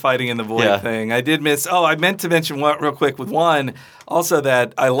like that fighting in the void thing. I did miss... Oh, I meant to mention one, real quick with one, also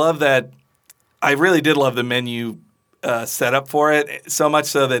that I love that... I really did love the menu setup for it, so much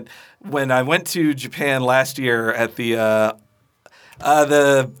so that when I went to Japan last year at the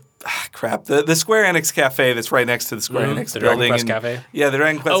Square Enix Cafe that's right next to the Square Enix the building. Dragon Quest Cafe? Yeah, the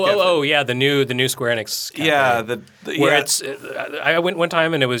Dragon Quest Cafe. Yeah, the new Square Enix Cafe. Yeah. I went one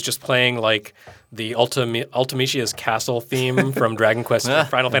time and it was just playing like the Ultimecia's Castle theme from Dragon Quest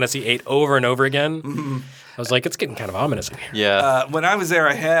Final Fantasy VIII over and over again. Mm-hmm. I was like, it's getting kind of ominous in here. Yeah. When I was there,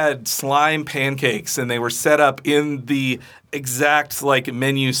 I had slime pancakes, and they were set up in the exact like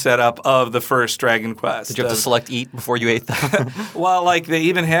menu setup of the first Dragon Quest. Did you have to select eat before you ate them? Well, like they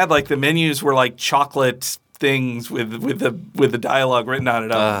even had like the menus were like chocolate things with the dialogue written on it.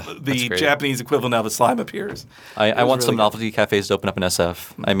 The Japanese equivalent of a slime appears. I want some novelty cafes to open up in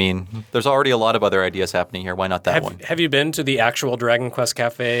SF. I mean, there's already a lot of other ideas happening here. Why not that one? Have you been to the actual Dragon Quest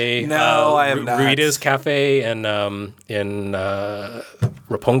Cafe? No, I have not. Ruida's Cafe in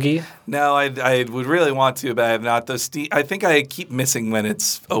Roppongi? No, I would really want to, but I have not. I think I keep missing when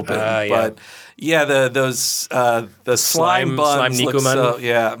it's open. But yeah, the slime buns look so,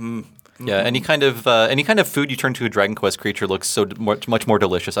 Yeah, any kind of food you turn to a Dragon Quest creature looks so much more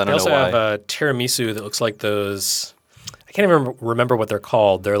delicious. I don't know why. They also have tiramisu that looks like those. I can't even remember what they're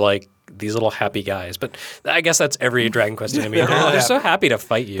called. They're like these little happy guys, but I guess that's every Dragon Quest enemy. They're so happy to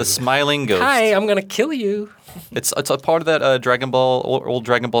fight you. The smiling ghost. Hi, I'm gonna kill you. It's a part of that old Dragon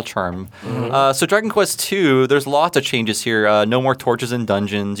Ball charm. Mm-hmm. So Dragon Quest II, there's lots of changes here. No more torches in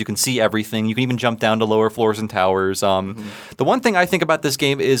dungeons. You can see everything. You can even jump down to lower floors and towers. The one thing I think about this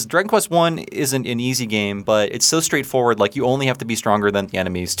game is Dragon Quest I isn't an easy game, but it's so straightforward. Like you only have to be stronger than the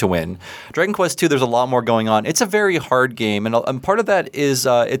enemies to win. Dragon Quest II, there's a lot more going on. It's a very hard game, and part of that is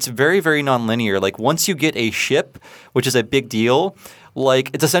it's very, very nonlinear. Like once you get a ship, which is a big deal. Like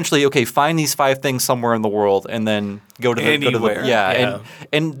it's essentially find these 5 things somewhere in the world and then go to the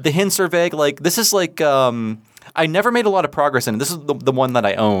and the hints are vague. Like this is like I never made a lot of progress in it. This is the one that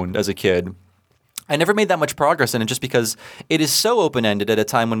I owned as a kid. I never made that much progress in it just because it is so open-ended at a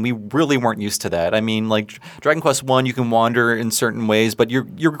time when we really weren't used to that. I mean, like Dragon Quest I, you can wander in certain ways, but you're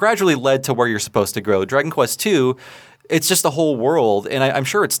gradually led to where you're supposed to go. Dragon Quest II, it's just the whole world, and I'm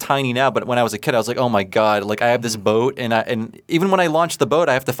sure it's tiny now, but when I was a kid, I was like, oh my God, like I have this boat, and even when I launch the boat,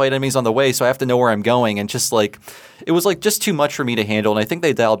 I have to fight enemies on the way, so I have to know where I'm going, and just like, it was like just too much for me to handle, and I think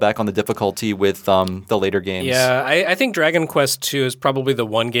they dialed back on the difficulty with the later games. Yeah, I think Dragon Quest II is probably the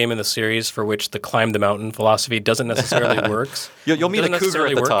one game in the series for which the climb the mountain philosophy doesn't necessarily work. You'll meet a cougar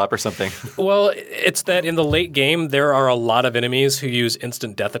at the top or something. Well, it's that in the late game, there are a lot of enemies who use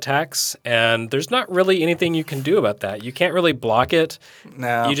instant death attacks, and there's not really anything you can do about that. You can't really block it.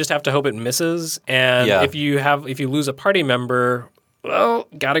 No. You just have to hope it misses. And if you lose a party member, well,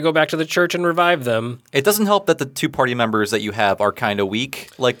 got to go back to the church and revive them. It doesn't help that the two party members that you have are kind of weak.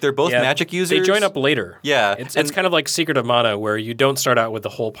 Like, they're both magic users. They join up later. Yeah. It's kind of like Secret of Mana, where you don't start out with the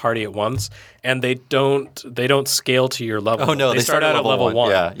whole party at once, and they don't scale to your level. Oh, no. They start out at level 1.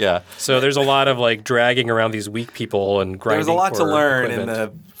 Yeah, yeah. So there's a lot of, like, dragging around these weak people and grinding. There's a lot to learn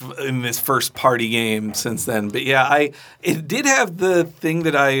equipment. in this first party game since then. But yeah, it did have the thing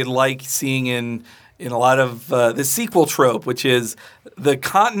that I like seeing in a lot of the sequel trope, which is the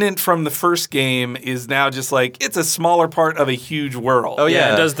continent from the first game is now just like, it's a smaller part of a huge world. Oh,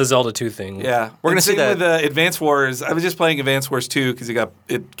 yeah. It does the Zelda 2 thing. Yeah. We're going to see that. With Advance Wars. I was just playing Advance Wars 2 because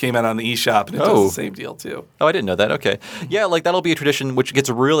it came out on the eShop, and it does the same deal, too. Oh, I didn't know that. Okay. Yeah, like, that'll be a tradition, which gets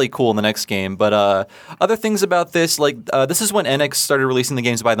really cool in the next game. But other things about this, like, this is when NX started releasing the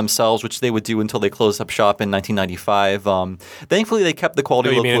games by themselves, which they would do until they closed up shop in 1995. Thankfully, they kept the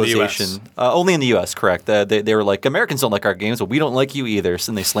quality localization. Only in the U.S., correct. They were like, Americans don't like our games, but we don't like you either.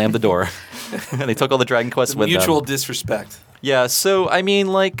 So they slammed the door. And they took all the Dragon Quests with them. Mutual disrespect. Yeah, so, I mean,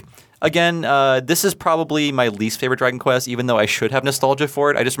 like, again, this is probably my least favorite Dragon Quest, even though I should have nostalgia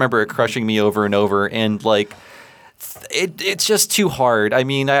for it. I just remember it crushing me over and over, and, like, it's just too hard. I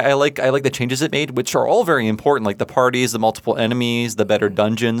mean, I like the changes it made, which are all very important, like the parties, the multiple enemies, the better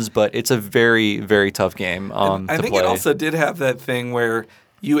dungeons, but it's a very, very tough game I think it also did have that thing where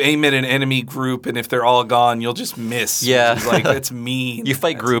you aim at an enemy group, and if they're all gone, you'll just miss. Yeah. Like, that's mean. You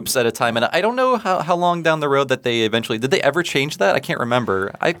fight groups at a time, and I don't know how long down the road that they eventually... Did they ever change that? I can't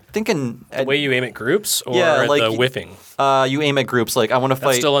remember. I think the way you aim at groups, or like, the whiffing? You aim at groups. Like, I want to fight...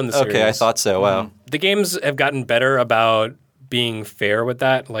 That's still in the series. Okay, I thought so. Wow. The games have gotten better about being fair with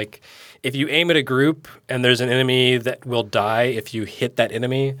that. Like, if you aim at a group and there's an enemy that will die if you hit that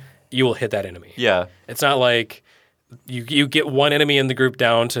enemy, you will hit that enemy. Yeah. It's not like... You get one enemy in the group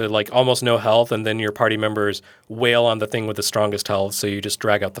down to like almost no health, and then your party members wail on the thing with the strongest health, so you just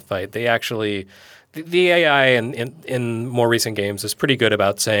drag out the fight. They actually, the AI in more recent games is pretty good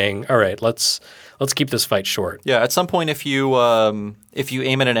about saying, all right, let's keep this fight short. Yeah, at some point, if you aim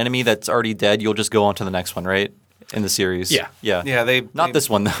at an enemy that's already dead, you'll just go on to the next one, right? In the series. Yeah. Not this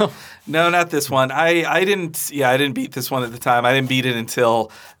one though. No, not this one. I didn't beat this one at the time. I didn't beat it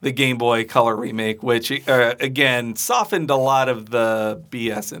until the Game Boy Color remake, which again softened a lot of the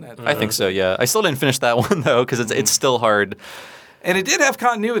BS in it. I think so. Yeah, I still didn't finish that one though because it's still hard. And it did have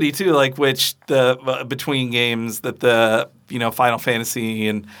continuity too, like which the between games that the Final Fantasy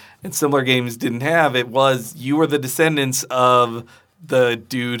and similar games didn't have. It was you were the descendants of the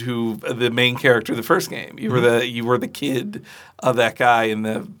dude the main character of the first game. You were the kid of that guy in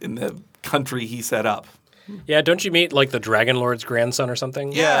the country he set up. Yeah, don't you meet like the Dragon Lord's grandson or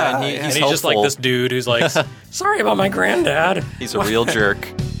something? Yeah, and he's just like this dude who's like, sorry about my granddad. He's a real jerk.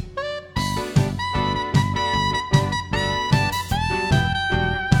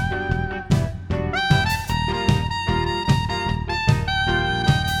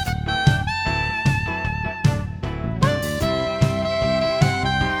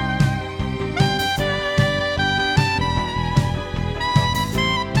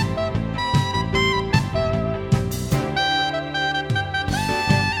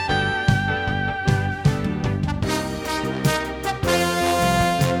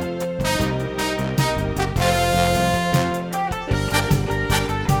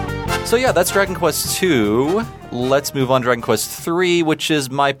 So yeah, that's Dragon Quest II. Let's move on to Dragon Quest III, which is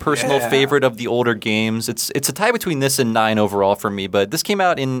my personal favorite of the older games. It's a tie between this and 9 overall for me, but this came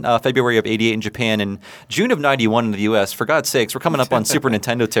out in February of 88 in Japan and June of 91 in the US. For God's sakes, we're coming up on Super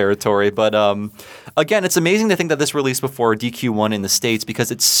Nintendo territory, but again, it's amazing to think that this released before DQ1 in the States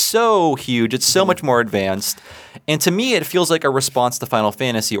because it's so huge, it's so much more advanced, and to me it feels like a response to Final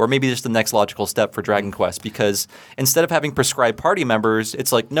Fantasy, or maybe just the next logical step for Dragon Quest, because instead of having prescribed party members,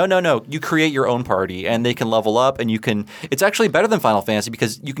 it's like, no, you create your own party, and they can level up, and it's actually better than Final Fantasy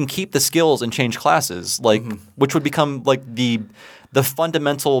because you can keep the skills and change classes, like which would become like the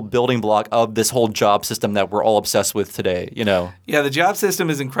fundamental building block of this whole job system that we're all obsessed with today, Yeah, the job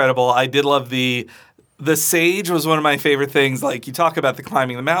system is incredible. I did love the The Sage was one of my favorite things. Like, you talk about the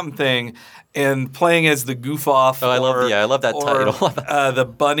climbing the mountain thing, and playing as the goof off. Oh, I love that title. The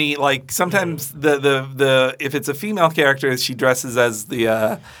bunny. Like, sometimes the if it's a female character, she dresses as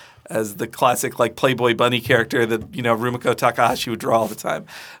the classic like Playboy bunny character that Rumiko Takahashi would draw all the time.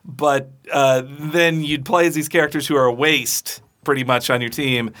 But then you'd play as these characters who are a waste pretty much on your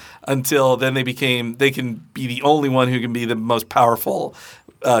team until then they can be the only one who can be the most powerful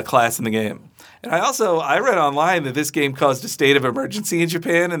class in the game. And I read online that this game caused a state of emergency in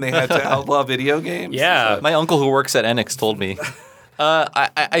Japan and they had to outlaw video games. Yeah. My uncle who works at Enix told me.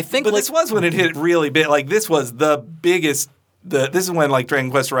 I think But this was when it hit really big. Like, this was the biggest. This is when like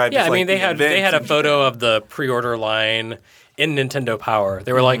Dragon Quest arrived. Yeah, as, they had a photo of the pre-order line in Nintendo Power.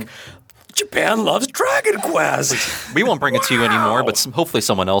 They were like, Japan loves Dragon Quest. We won't bring it to you anymore, but hopefully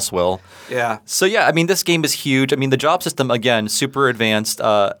someone else will. Yeah. So yeah, this game is huge. The job system, again, super advanced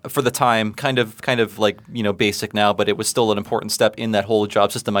for the time, kind of like basic now, but it was still an important step in that whole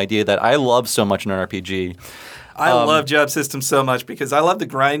job system idea that I love so much in an RPG. I love job systems so much because I love the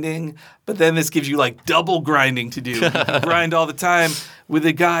grinding, but then this gives you like double grinding to do. You can grind all the time with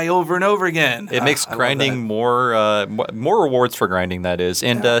a guy over and over again. It makes grinding more rewards for grinding, that is.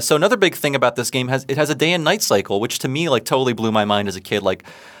 And so another big thing about this game it has a day and night cycle, which to me like totally blew my mind as a kid. Like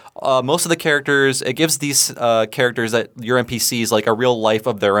most of the characters, it gives these characters that your NPCs like a real life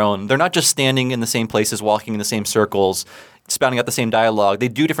of their own. They're not just standing in the same places, walking in the same circles, spouting out the same dialogue. They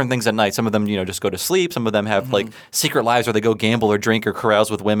do different things at night. Some of them, just go to sleep. Some of them have like secret lives where they go gamble or drink or carouse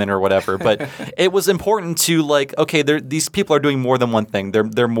with women or whatever. But it was important to like, okay, these people are doing more than one thing.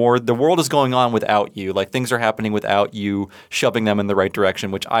 They're more. The world is going on without you. Like things are happening without you shoving them in the right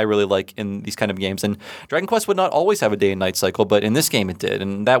direction, which I really like in these kind of games. And Dragon Quest would not always have a day and night cycle, but in this game it did,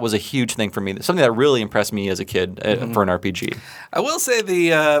 and that was a huge thing for me. Something that really impressed me as a kid for an RPG. I will say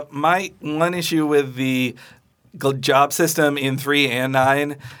my one issue with the job system in 3 and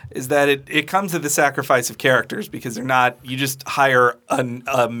 9 is that it comes at the sacrifice of characters because they're not – you just hire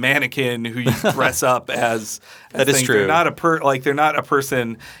a mannequin who you dress up as that is things. true. They're not they're not a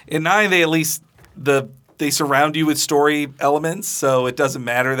person. In 9, they at least they surround you with story elements, so it doesn't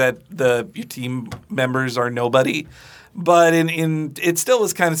matter that your team members are nobody. But in it still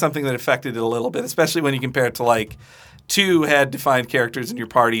was kind of something that affected it a little bit, especially when you compare it to like – 2 had defined characters in your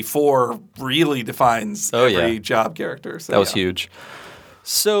party. 4 really defines every job character. So, that was huge.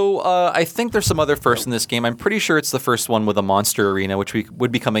 So I think there's some other firsts in this game. I'm pretty sure it's the first one with a monster arena, which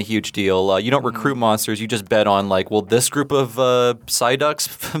would become a huge deal. You don't recruit monsters. You just bet on like, will this group of Psyducks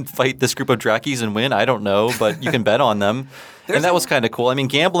fight this group of Drakis and win? I don't know, but you can bet on them. And that was kind of cool.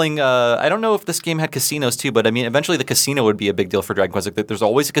 Gambling, I don't know if this game had casinos too, but eventually the casino would be a big deal for Dragon Quest. Like, there's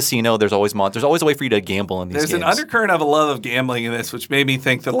always a casino, there's always there's always a way for you to gamble in these games. There's an undercurrent of a love of gambling in this, which made me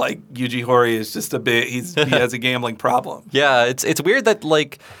think that like Yuji Horii is just he has a gambling problem. Yeah, it's weird that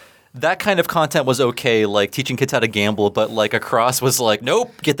like that kind of content was okay, like teaching kids how to gamble, but like Across was like,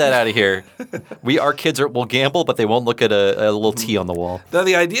 nope, get that out of here. Our kids will gamble, but they won't look at a little T on the wall. Though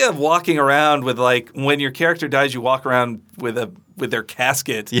the idea of walking around with like when your character dies, you walk around with their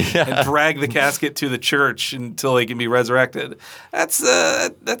casket and drag the casket to the church until they can be resurrected. That's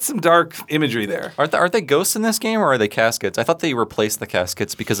some dark imagery there. Aren't they ghosts in this game, or are they caskets? I thought they replaced the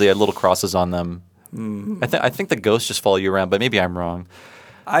caskets because they had little crosses on them. I think the ghosts just follow you around, but maybe I'm wrong.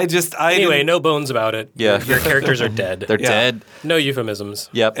 Anyway, no bones about it. Yeah. Your characters are dead. They're dead. No euphemisms.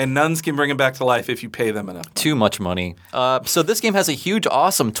 Yep. And nuns can bring them back to life if you pay them enough. Too much money. So this game has a huge,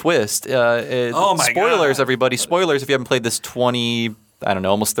 awesome twist. Oh my spoilers, God. Everybody. Spoilers if you haven't played this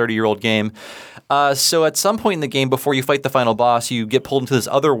almost 30-year-old game. So at some point in the game, before you fight the final boss, you get pulled into this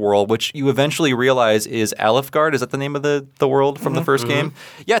other world, which you eventually realize is Alefgard. Is that the name of the world from the first game?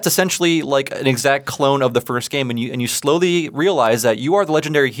 Yeah, it's essentially like an exact clone of the first game, and you slowly realize that you are the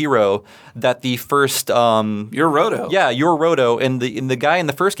legendary hero that the first You're Roto. Yeah, you're Roto, and the guy in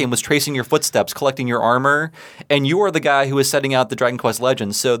the first game was tracing your footsteps, collecting your armor, and you are the guy who is setting out the Dragon Quest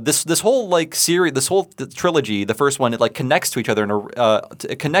Legends. So this whole like series, this whole trilogy, the first one, it like connects to each other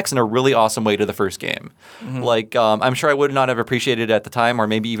it connects in a really awesome way to the first game. Like I'm sure I would not have appreciated it at the time, or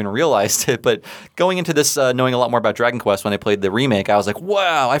maybe even realized it. But going into this, knowing a lot more about Dragon Quest when I played the remake, I was like,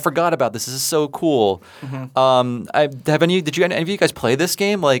 wow, I forgot about this. This is so cool. Did any of you guys play this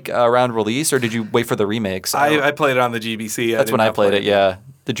game like around release, or did you wait for the remakes? I played it on the GBC. That's when I played it. Yeah.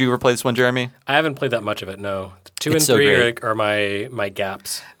 Did you ever play this one, Jeremy? I haven't played that much of it, no. 2 It's and so 3 great. are my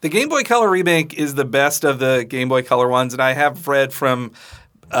gaps. The Game Boy Color remake is the best of the Game Boy Color ones, and I have read from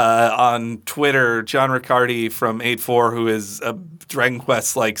on Twitter, John Riccardi from 8.4, who is a Dragon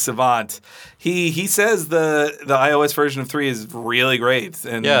Quest savant, he says the iOS version of 3 is really great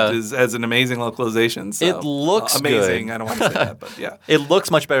and has an amazing localization. So, it looks amazing. Good. I don't want to say that, but yeah. It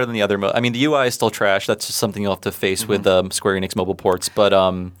looks much better than the other. I mean, the UI is still trash. That's just something you'll have to face with Square Enix mobile ports. But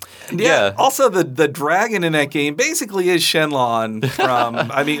Also, the dragon in that game basically is Shenlong from.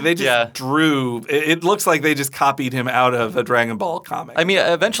 I mean, they just drew. It looks like they just copied him out of a Dragon Ball comic. I mean,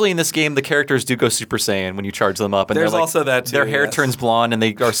 eventually in this game, the characters do go Super Saiyan when you charge them up, and there's also that too, their hair turns blonde, and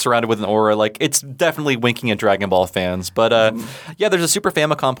they are surrounded with an aura. Like, it's definitely winking at Dragon Ball fans. But there's a Super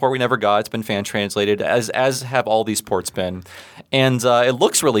Famicom port we never got. It's been fan translated, as have all these ports been, and it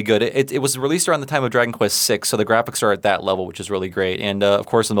looks really good. It was released around the time of Dragon Quest VI, so the graphics are at that level, which is really great. And of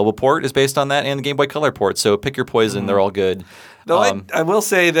course, the mobile port is based on that, and the Game Boy Color port. So pick your poison; they're all good. Though I will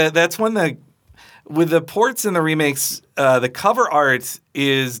say that's one that. With the ports and the remakes, the cover art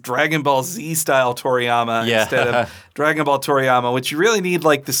is Dragon Ball Z style Toriyama instead of Dragon Ball Toriyama, which you really need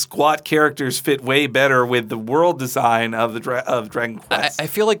the squat characters fit way better with the world design of of Dragon Quest. I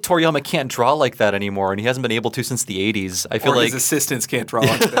feel like Toriyama can't draw like that anymore, and he hasn't been able to since the 80s. I feel his assistants can't draw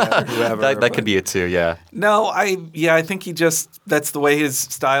like that, or whoever. that could be it too, yeah. No, I think that's the way his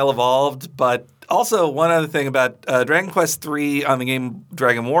style evolved, but. Also, one other thing about Dragon Quest 3 on the game,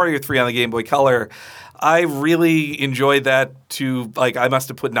 Dragon Warrior 3 on the Game Boy Color, I really enjoyed that I must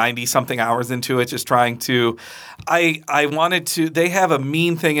have put 90-something hours into it just trying to – I wanted to – they have a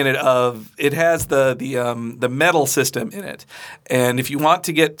mean thing in it of – it has the medal system in it. And if you want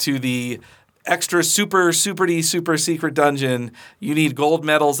to get to the – extra super secret dungeon, you need gold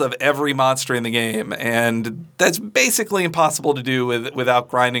medals of every monster in the game, and that's basically impossible to do without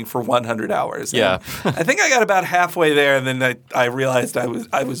grinding for 100 hours. Yeah. I think I got about halfway there, and then I realized I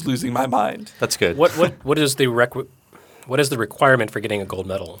was losing my mind. That's good. What is the requirement for getting a gold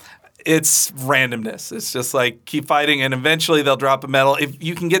medal? It's randomness. It's just keep fighting, and eventually they'll drop a medal. If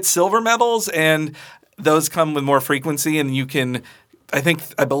you can get silver medals, and those come with more frequency, and you can.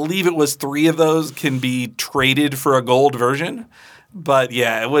 I believe it was 3 of those can be traded for a gold version. But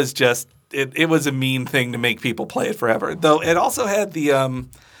yeah, it was just it was a mean thing to make people play it forever. Though it also had the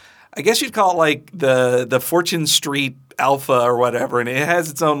I guess you'd call it the Fortune Street Alpha or whatever, and it has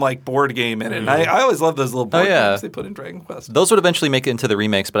its own board game in it. And I always love those little board games they put in Dragon Quest. Those would eventually make it into the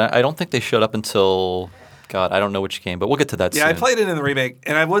remakes, but I don't think they showed up until God, I don't know which game, but we'll get to that soon. Yeah, I played it in the remake,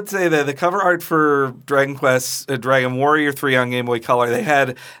 and I would say that the cover art for Dragon Quest, Dragon Warrior 3 on Game Boy Color, they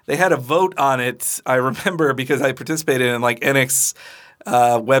had a vote on it. I remember because I participated in NX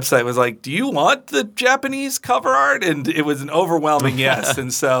website was do you want the Japanese cover art? And it was an overwhelming yes.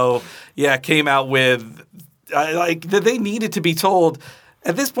 And so it came out with that they needed to be told.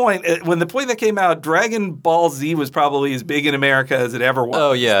 At this point, when the point that came out, Dragon Ball Z was probably as big in America as it ever was.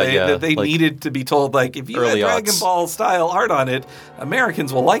 Oh, yeah, They needed to be told, if you had Dragon Ball style art on it,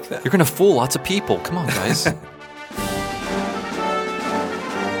 Americans will like that. You're going to fool lots of people. Come on, guys.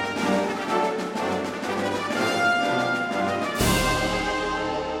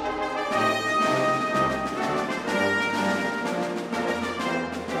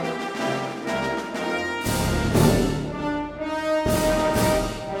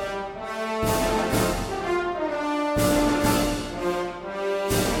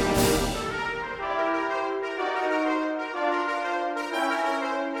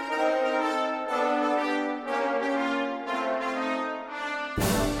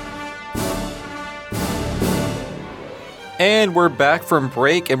 And we're back from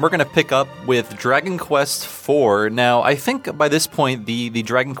break, and we're going to pick up with Dragon Quest IV. Now, I think by this point, the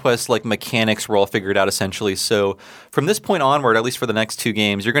Dragon Quest mechanics were all figured out essentially. So from this point onward, at least for the next 2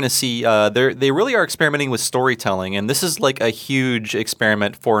 games, you're going to see they really are experimenting with storytelling, and this is a huge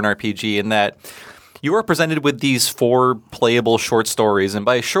experiment for an RPG in that you are presented with these 4 playable short stories, and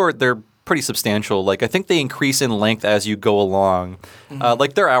by short, they're pretty substantial. I think they increase in length as you go along.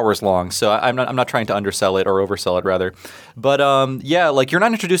 They're hours long, so I'm not trying to undersell it or oversell it rather. But you're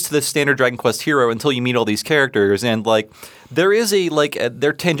not introduced to the standard Dragon Quest hero until you meet all these characters, and there is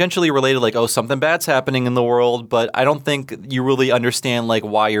they're tangentially related, something bad's happening in the world, but I don't think you really understand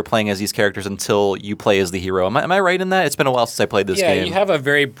why you're playing as these characters until you play as the hero. Am I right in that? It's been a while since I played this game. Yeah, you have a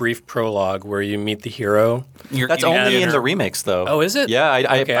very brief prologue where you meet the hero. That's only in the remakes, though. Oh, is it? Yeah,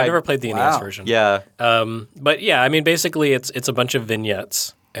 I never played the NES version. Yeah, but yeah, I mean, basically, it's a bunch of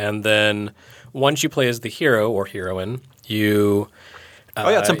vignettes, and then once you play as the hero or heroine, you.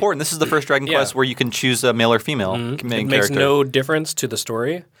 It's important. This is the first Dragon Quest where you can choose a male or female main character. It makes no difference to the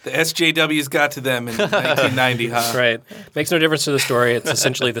story. The SJWs got to them in 1990, huh? Right. Makes no difference to the story. It's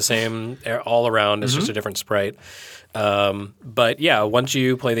essentially the same all around. It's just a different sprite. But yeah, once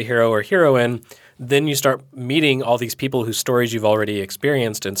you play the hero or heroine, then you start meeting all these people whose stories you've already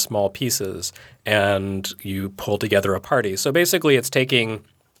experienced in small pieces, and you pull together a party. So basically it's taking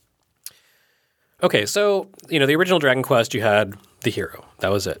 – okay, so the original Dragon Quest, you had the hero.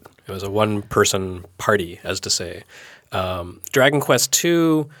 That was it. It was a one-person party, as to say. Dragon Quest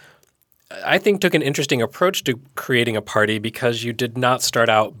II, I think, took an interesting approach to creating a party because you did not start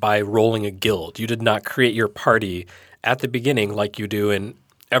out by rolling a guild. You did not create your party at the beginning like you do in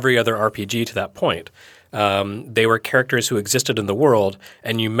every other RPG to that point. They were characters who existed in the world,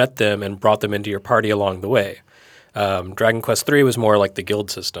 and you met them and brought them into your party along the way. Dragon Quest III was more like the guild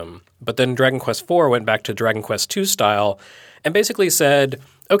system. But then Dragon Quest IV went back to Dragon Quest II style and basically said,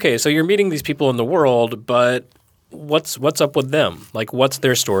 okay, so you're meeting these people in the world, but what's up with them? Like, what's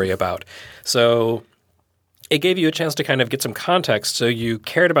their story about? So it gave you a chance to kind of get some context, so you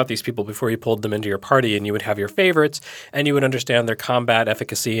cared about these people before you pulled them into your party, and you would have your favorites, and you would understand their combat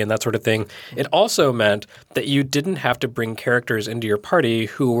efficacy and that sort of thing. It also meant that you didn't have to bring characters into your party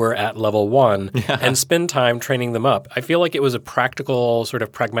who were at level 1 and spend time training them up. I feel like it was a practical, sort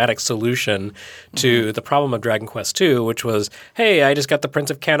of pragmatic solution to the problem of Dragon Quest II, which was, hey, I just got the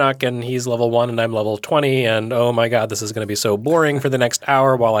Prince of Canuck, and he's level 1 and I'm level 20, and oh my god, this is going to be so boring for the next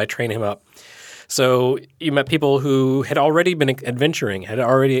hour while I train him up. So you met people who had already been adventuring, had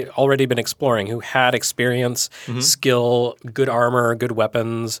already been exploring, who had experience, skill, good armor, good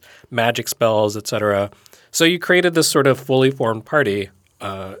weapons, magic spells, etc. So you created this sort of fully formed party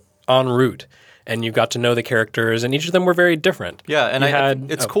en route, and you got to know the characters, and each of them were very different. Yeah,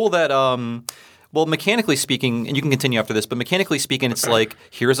 and it's cool that well, mechanically speaking, and you can continue after this, but mechanically speaking, it's like,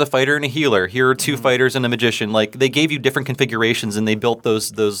 here's a fighter and a healer. Here are two fighters and a magician. Like, they gave you different configurations, and they built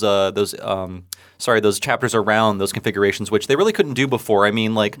those chapters around those configurations, which they really couldn't do before. I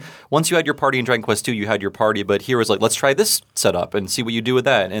mean, like, once you had your party in Dragon Quest II, you had your party, but here was like, let's try this setup and see what you do with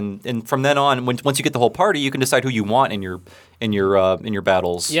that. And from then on, once you get the whole party, you can decide who you want in your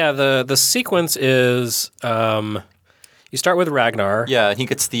battles. Yeah, the sequence is you start with Ragnar. Yeah, he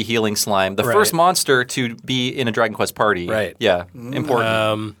gets the healing slime. The first monster to be in a Dragon Quest party. Right. Yeah,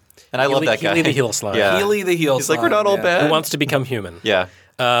 important. And I love that guy. Healy the heal slime. Yeah. Healy the heal He's slime. like, we're not all bad. Who wants to become human. Yeah.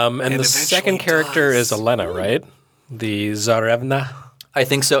 And the second character is Elena, right? The Tsarevna. I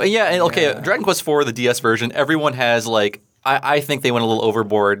think so. Yeah, and okay, Dragon Quest IV, the DS version, everyone has like I think they went a little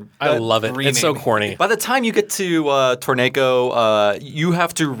overboard. I love it. It's so corny. By the time you get to Torneko, you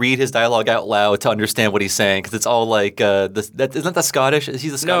have to read his dialogue out loud to understand what he's saying, because it's all like, isn't that Scottish? Is he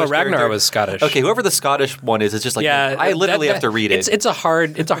the Scottish Ragnar character? Was Scottish. Okay, whoever the Scottish one is, it's just like, I literally have to read it. It's a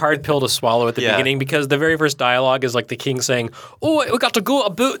hard pill to swallow at the beginning, because the very first dialogue is like the king saying, "Oh, we got to go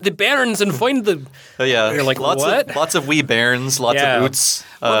about the barons and find the." Oh yeah, you're like, what? Lots of wee barons, lots of oots.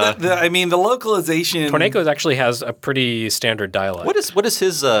 Well, the localization. Torneko actually has a pretty standard dialect. What is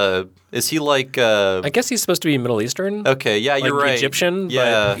his? Is he like? I guess he's supposed to be Middle Eastern. Okay, yeah, like you're right. Egyptian.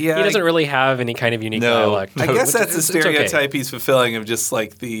 Yeah, but he doesn't really have any kind of unique dialect. I guess that's the stereotype he's fulfilling of just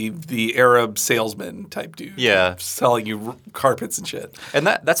like the Arab salesman type dude. Yeah, selling you carpets and shit. And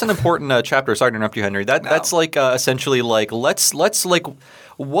that's an important chapter. Sorry to interrupt you, Henry. That's like essentially like let's like.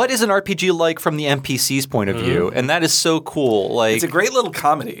 What is an RPG like from the NPC's point of view? And that is so cool. Like, it's a great little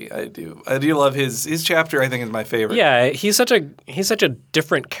comedy. I do love his chapter. I think is my favorite. Yeah, he's such a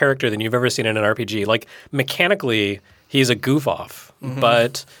different character than you've ever seen in an RPG. Like, mechanically, he's a goof off,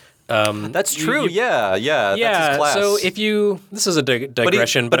 but that's true. Yeah, that's his class. So this is a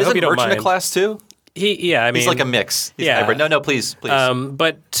digression, but I hope you don't mind. But isn't Merchant a class too? He's like a mix. He's hybrid. No, please.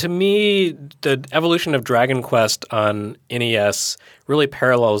 But to me, the evolution of Dragon Quest on NES really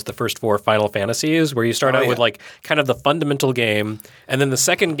parallels the first 4 Final Fantasies, where you start out with like kind of the fundamental game, and then the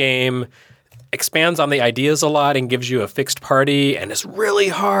second game expands on the ideas a lot and gives you a fixed party, and it's really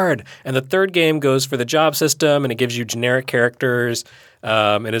hard. And the third game goes for the job system, and it gives you generic characters.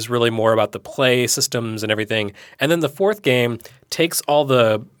 It is really more about the play systems and everything. And then the fourth game takes all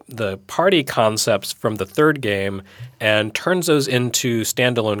the party concepts from the third game and turns those into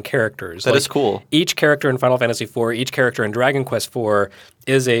standalone characters. That is cool. Each character in Final Fantasy IV, each character in Dragon Quest IV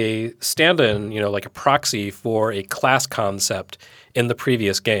is a stand-in, like a proxy for a class concept in the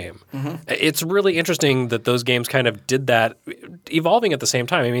previous game. It's really interesting that those games kind of did that, evolving at the same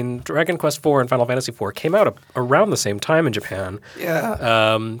time. I mean, Dragon Quest IV and Final Fantasy IV came out around the same time in Japan.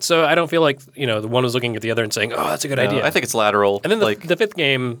 Yeah. So I don't feel like, the one was looking at the other and saying, oh, that's a good idea. I think it's lateral. And then the fifth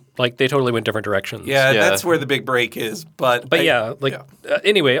game, like, they totally went different directions. Yeah, that's where the big break is.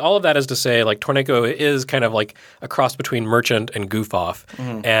 Anyway, all of that is to say, like, Torneko is kind of like a cross between Merchant and Goof Off.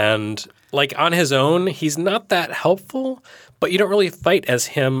 And, like, on his own, he's not that helpful, but you don't really fight as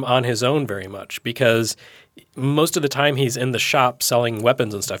him on his own very much, because most of the time he's in the shop selling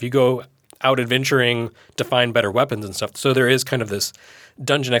weapons and stuff. You go out adventuring to find better weapons and stuff. So there is kind of this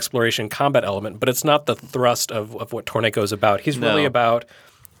dungeon exploration combat element, but it's not the thrust of what Torneko is about. He's really about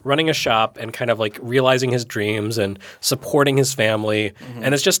running a shop and kind of like realizing his dreams and supporting his family.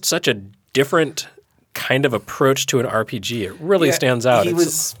 And it's just such a different kind of approach to an RPG. It really stands out. He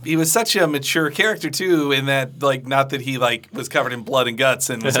was such a mature character too, in that like not that he like was covered in blood and guts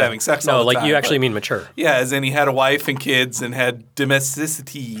and was having sex all the time. No, like you actually mean mature. Yeah, as in he had a wife and kids and had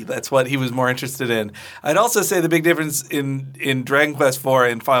domesticity. That's what he was more interested in. I'd also say the big difference in Dragon Quest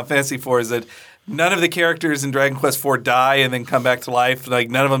IV and Final Fantasy IV is that none of the characters in Dragon Quest IV die and then come back to life.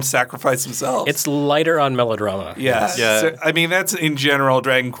 Like none of them sacrifice themselves. It's lighter on melodrama. Yeah. So, I mean, that's in general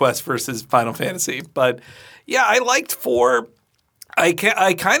Dragon Quest versus Final Fantasy. But yeah, I liked 4. I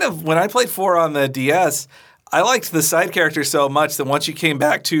kind of, when I played 4 on the DS, I liked the side character so much that once you came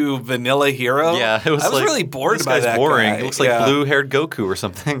back to vanilla hero, I was really bored by that boring. guy. It looks like blue-haired Goku or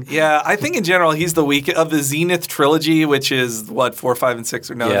something. Yeah, I think in general he's the weak of the Zenith trilogy, which is what 4, 5, and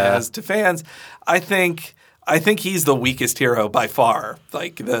 6 are known as to fans. I think he's the weakest hero by far,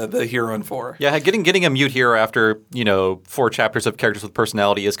 like the hero in 4. Yeah, getting a mute hero after 4 chapters of characters with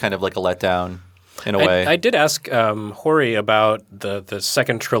personality is kind of like a letdown. In a way. I did ask Hori about the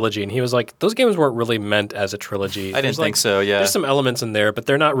second trilogy, and he was like, those games weren't really meant as a trilogy. I didn't think so, yeah. There's some elements in there, but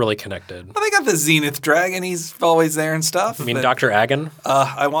they're not really connected. Well, they got the Zenith Dragon. He's always there and stuff. You mean Dr. Agon?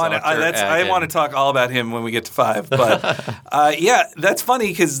 I want to talk all about him when we get to 5. But yeah, that's funny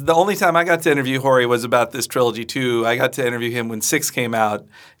because the only time I got to interview Hori was about this trilogy too. I got to interview him when 6 came out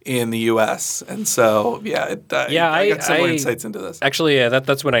in the U.S. And so, I got similar insights into this. Actually,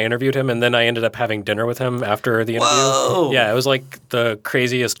 that's when I interviewed him, and then I ended up having dinner with him after the interview. Whoa. Yeah, it was like the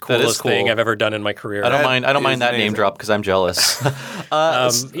craziest, coolest thing I've ever done in my career. I don't mind that name drop because I'm jealous.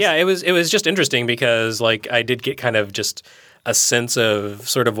 It was just interesting because like I did get kind of just a sense of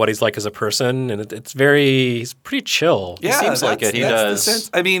sort of what he's like as a person, and he's pretty chill. Yeah, he seems like it. He does. The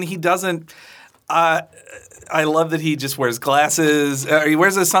sense. I mean, he doesn't. I love that he just wears glasses. He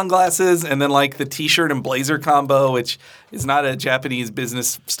wears his sunglasses and then like the T-shirt and blazer combo, which is not a Japanese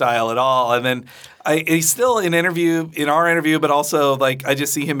business style at all. And then he's still in our interview, but also like I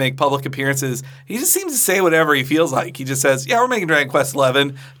just see him make public appearances. He just seems to say whatever he feels like. He just says, "Yeah, we're making Dragon Quest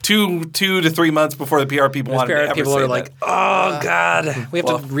XI 2 to 3 months before the PR people wanted to ever say that." PR people are like, "Oh God, we have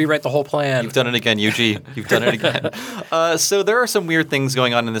to rewrite the whole plan." You've done it again, Yuji. You've done it again. So there are some weird things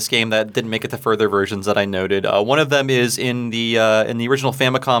going on in this game that didn't make it to further versions that I noted. One of them is in the original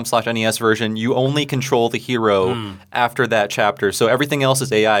Famicom/NES version, you only control the hero after that chapter. So everything else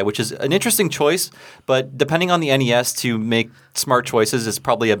is AI, which is an interesting choice. But depending on the NES, to make smart choices is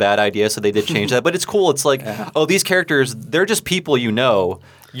probably a bad idea, so they did change that. But it's cool. It's like, these characters, they're just people you know.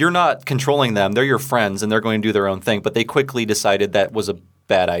 You're not controlling them. They're your friends, and they're going to do their own thing. But they quickly decided that was a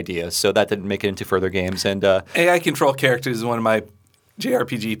bad idea, so that didn't make it into further games. And AI control characters is one of my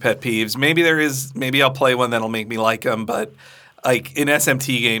JRPG pet peeves. Maybe I'll play one that'll make me like them, but like in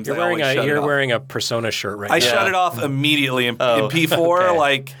SMT games, you're wearing a Persona shirt right now. I shut it off immediately in P4. Okay.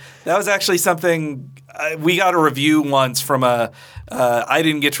 Like that was actually something we got a review once from I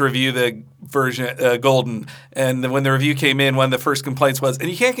didn't get to review the version Golden, and when the review came in, one of the first complaints was,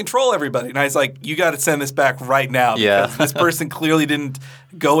 "And you can't control everybody." And I was like, "You got to send this back right now because this person clearly didn't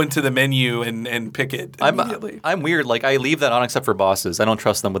go into the menu and pick it immediately." I'm weird. Like I leave that on except for bosses. I don't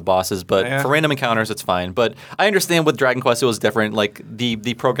trust them with bosses, but for random encounters, it's fine. But I understand with Dragon Quest it was different. Like the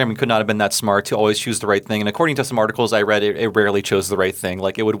programming could not have been that smart to always choose the right thing. And according to some articles I read, it rarely chose the right thing.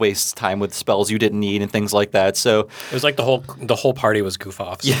 Like it would waste time with spells you didn't need and things like that. So it was like the whole party was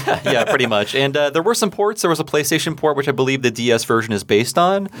goof-offs. Yeah, pretty much. And there were some ports. There was a PlayStation port, which I believe the DS version is based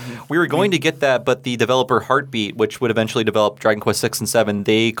on. We were going to get that, but the developer Heartbeat, which would eventually develop Dragon Quest 6 and 7,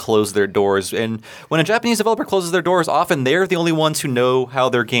 they closed their doors. And when a Japanese developer closes their doors, often they're the only ones who know how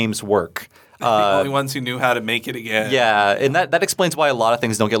their games work. The only ones who knew how to make it again. Yeah, and that explains why a lot of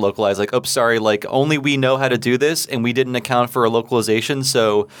things don't get localized. Like, oops, sorry, like only we know how to do this, and we didn't account for a localization,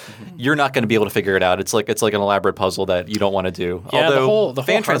 so you're not going to be able to figure it out. It's like an elaborate puzzle that you don't want to do. Yeah, although the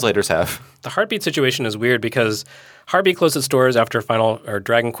fan translators have. The Heartbeat situation is weird because Heartbeat closed its doors after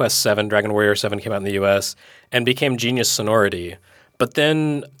Dragon Quest VII, Dragon Warrior 7 came out in the U.S. and became Genius Sonority. But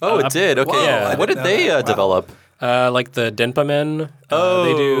then it did. Okay, whoa, what did they develop? like the Denpa Men.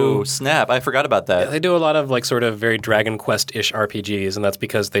 They do. do. Snap. I forgot about that. They do a lot of like sort of very Dragon Quest-ish RPGs, and that's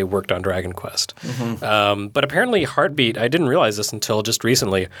because they worked on Dragon Quest. But apparently Heartbeat, I didn't realize this until just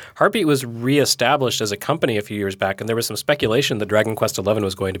recently, Heartbeat was reestablished as a company a few years back, and there was some speculation that Dragon Quest XI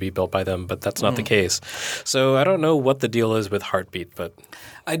was going to be built by them, but that's not the case. So I don't know what the deal is with Heartbeat, but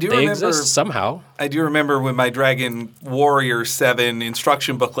I do they remember exist somehow. I do remember when my Dragon Warrior 7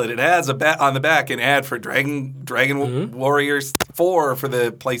 instruction booklet, it has on the back an ad for Dragon Warriors 4 for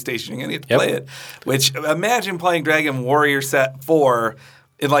the PlayStation. You're going to get to play it. Which, imagine playing Dragon Warrior 4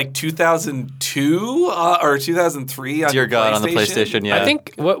 in like 2002 or 2003 on Dear God, PlayStation. on the PlayStation, yeah. I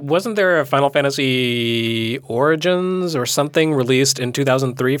think, wasn't there a Final Fantasy Origins or something released in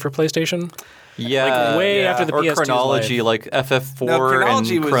 2003 for PlayStation? Yeah. Like way after the or PS2's Chronology, life. like FF4 No,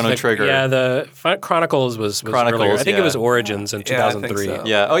 Chronology and was Chrono the- Trigger. Yeah, the Chronicles was earlier. I think it was Origins in 2003. so.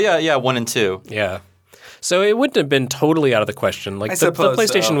 Yeah. Oh, yeah, 1 and 2. Yeah. So it wouldn't have been totally out of the question. Like I the suppose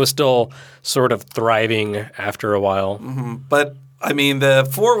PlayStation so. was still sort of thriving after a while. But, I mean, the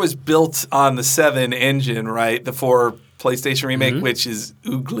 4 was built on the 7 engine, right? The 4 PlayStation remake, which is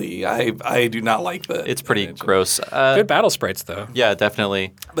oogly. I do not like the It's pretty engine. gross. Good battle sprites, though. Yeah,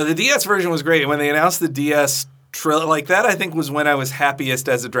 definitely. But the DS version was great. When they announced the DS like that, I think was when I was happiest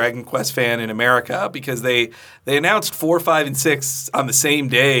as a Dragon Quest fan in America, because they announced 4, 5, and 6 on the same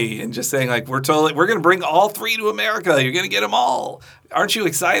day and just saying like we're going to bring all 3 to America. You're going to get them all. Aren't you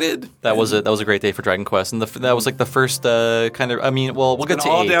excited? That was a great day for Dragon Quest, and that was like the first kind of. I mean, well, we'll get to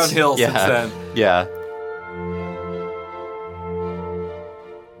all 8. downhill since then. Yeah.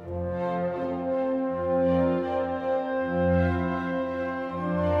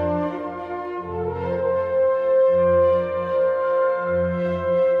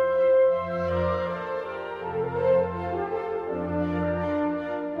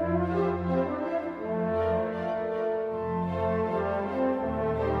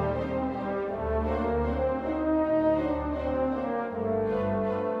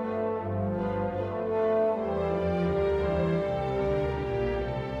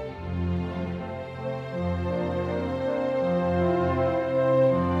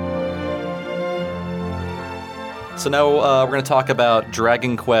 So now we're going to talk about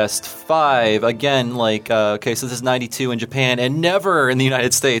Dragon Quest V. Again, so this is 92 in Japan and never in the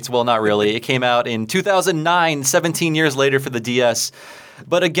United States. Well, not really. It came out in 2009, 17 years later for the DS.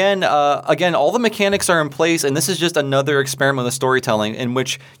 But again, all the mechanics are in place, and this is just another experiment with storytelling in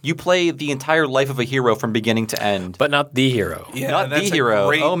which you play the entire life of a hero from beginning to end. But not the hero. Yeah, Not the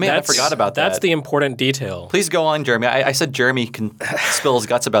hero. Oh, man, I forgot about that. That's the important detail. Please go on, Jeremy. I said Jeremy can spill his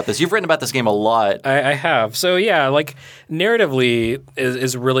guts about this. You've written about this game a lot. I have. So yeah, like narratively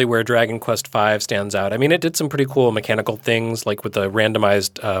is really where Dragon Quest V stands out. I mean, it did some pretty cool mechanical things, like with the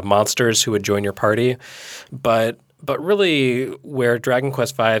randomized monsters who would join your party, but really where Dragon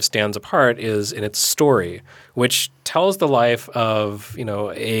Quest V stands apart is in its story, which tells the life of,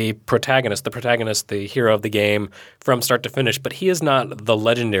 a protagonist, the hero of the game from start to finish, but he is not the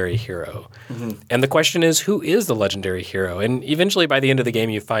legendary hero. And the question is, who is the legendary hero? And eventually by the end of the game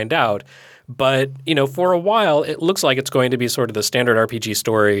you find out. But, for a while it looks like it's going to be sort of the standard RPG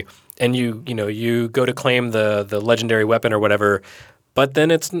story, and you go to claim the legendary weapon or whatever, but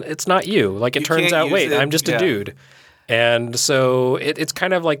then it's not you. Like it turns out, wait, I'm just a dude. And so it's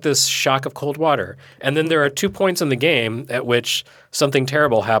kind of like this shock of cold water. And then there are 2 points in the game at which something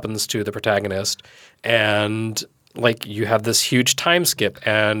terrible happens to the protagonist, and like you have this huge time skip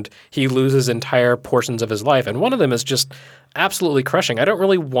and he loses entire portions of his life. And one of them is just absolutely crushing. I don't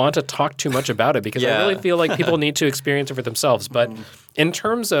really want to talk too much about it because I really feel like people need to experience it for themselves. But in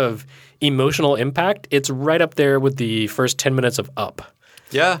terms of emotional impact, it's right up there with the first 10 minutes of Up.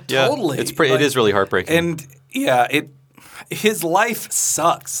 Yeah. Totally. It is really heartbreaking. And his life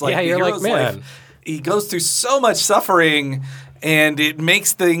sucks. Like, you're the like, hero's man. life, he goes through so much suffering, and it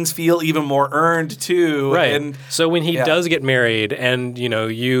makes things feel even more earned too. Right. And so when he does get married, and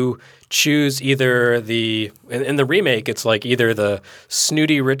you choose either in the remake, it's like either the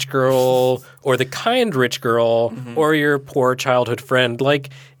snooty rich girl or the kind rich girl or your poor childhood friend. Like,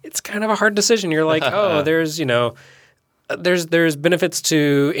 it's kind of a hard decision. You're like, oh, there's benefits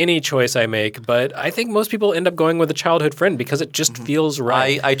to any choice I make, but I think most people end up going with a childhood friend because it just feels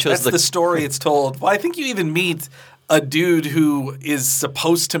right. I chose that's the story it's told. Well, I think you even meet a dude who is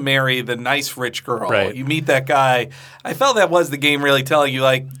supposed to marry the nice rich girl. Right. You meet that guy. I felt that was the game really telling you,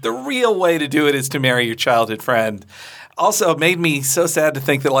 like, the real way to do it is to marry your childhood friend. Also, it made me so sad to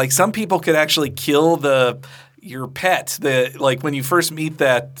think that, like, some people could actually kill your pet. Like, when you first meet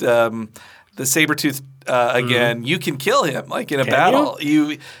that the saber-toothed again, you can kill him like in a battle.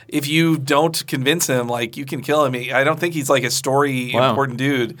 If you don't convince him, like you can kill him. I don't think he's like a story important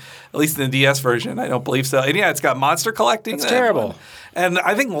dude. At least in the DS version, I don't believe so. And yeah, it's got monster collecting. That's terrible. One. And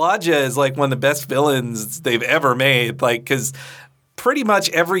I think Lodja is like one of the best villains they've ever made. Like because pretty much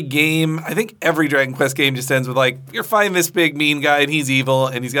every game, I think every Dragon Quest game just ends with like you're fighting this big mean guy and he's evil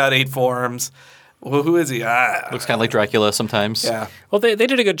and he's got 8 forms. Well, who is he? Looks kind of like Dracula sometimes. Yeah. Well, they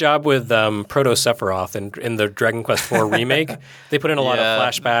did a good job with Proto Sephiroth in the Dragon Quest IV remake. They put in a lot of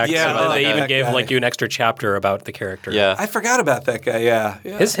flashbacks. Yeah, they even gave like you an extra chapter about the character. Yeah. I forgot about that guy. Yeah.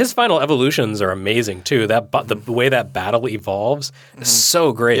 His final evolutions are amazing too. The way that battle evolves is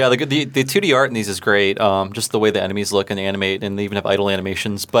so great. Yeah, the 2D art in these is great. Just the way the enemies look and animate, and they even have idle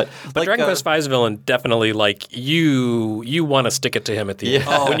animations. But like, Dragon Quest V's villain definitely like you want to stick it to him at the end.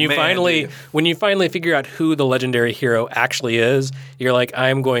 Oh, when you finally figure out who the legendary hero actually is, you're like,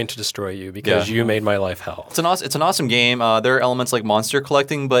 I'm going to destroy you because you made my life hell. It's an awesome game. There are elements like monster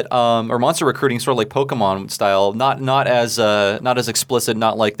collecting, but or monster recruiting, sort of like Pokemon style. Not as explicit.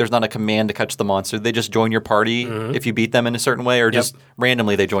 Not like there's not a command to catch the monster. They just join your party if you beat them in a certain way, or just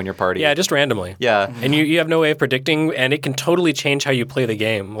randomly they join your party. Yeah, just randomly. Yeah, and you have no way of predicting, and it can totally change how you play the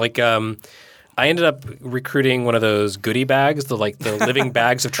game. Like I ended up recruiting one of those goodie bags, the living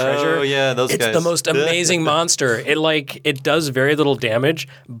bags of treasure. Oh yeah, those guys. It's the most amazing monster. It does very little damage,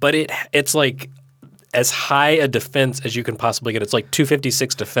 but it's like as high a defense as you can possibly get. It's like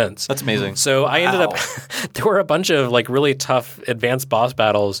 256 defense. That's amazing. So I ended up there were a bunch of like really tough advanced boss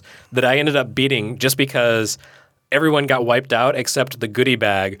battles that I ended up beating just because everyone got wiped out except the goodie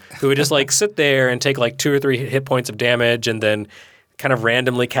bag, who would just like sit there and take like 2 or 3 hit points of damage and then kind of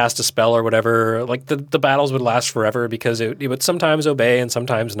randomly cast a spell or whatever. Like the battles would last forever because it would sometimes obey and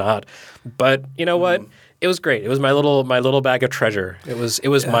sometimes not. But you know what? It was great. It was my little bag of treasure. It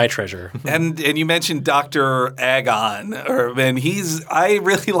was my treasure. And you mentioned Dr. Agon, and I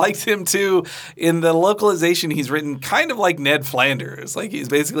really liked him too. In the localization, he's written kind of like Ned Flanders. Like he's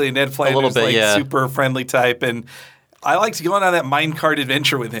basically a Ned Flanders, super friendly type. And I liked going on that minecart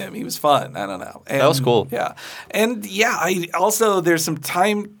adventure with him. He was fun. I don't know. And, that was cool. Yeah. And there's some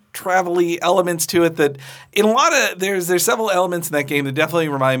time travel-y elements to it that in a lot of there's several elements in that game that definitely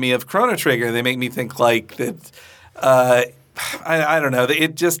remind me of Chrono Trigger. They make me think like that I don't know.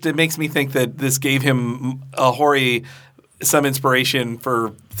 It makes me think that this gave him some inspiration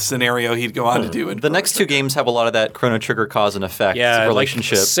for scenario he'd go on to do. The next 2 games have a lot of that Chrono Trigger cause and effect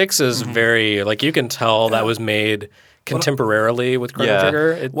relationship. Like 6 is very like you can tell that was made contemporarily with Chrono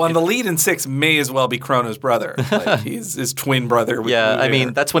Trigger. The lead in 6 may as well be Chrono's brother. Like he's his twin brother. I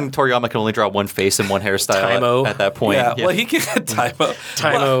mean, that's when Toriyama can only draw one face and one hairstyle at that point. Yeah, well, he can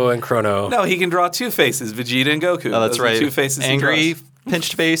Taimo. And Chrono. No, he can draw 2 faces, Vegeta and Goku. Oh, that's right. 2 faces. Angry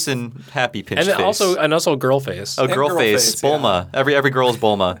pinched face and happy pinched face. And also girl face. Oh, girl face. Bulma. Yeah. Every girl is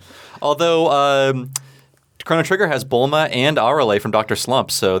Bulma. Although Chrono Trigger has Bulma and Arale from Dr. Slump,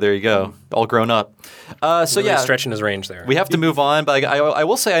 so there you go. All grown up. Really stretching his range there. We have to move on, but I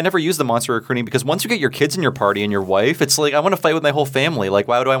will say I never use the monster recruiting because once you get your kids in your party and your wife, it's like I want to fight with my whole family. Like,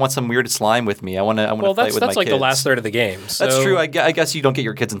 why do I want some weird slime with me? I want to fight with my kids. That's like the last third of the game. So. That's true. I guess you don't get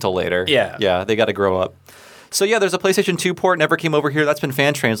your kids until later. Yeah, they got to grow up. So yeah, there's a PlayStation 2 port, never came over here. That's been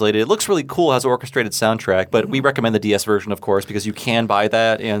fan translated. It looks really cool, has an orchestrated soundtrack, but we recommend the DS version, of course, because you can buy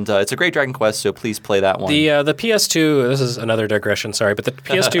that, and it's a great Dragon Quest, so please play that one. The PS2, this is another digression, sorry, but the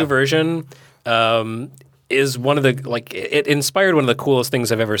PS2 version is one of the, it inspired one of the coolest things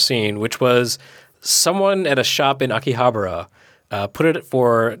I've ever seen, which was someone at a shop in Akihabara put it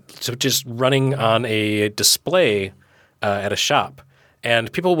to just running on a display at a shop.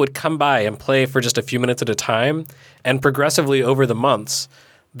 And people would come by and play for just a few minutes at a time. And progressively over the months,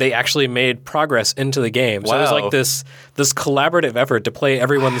 they actually made progress into the game. So it was like this collaborative effort to play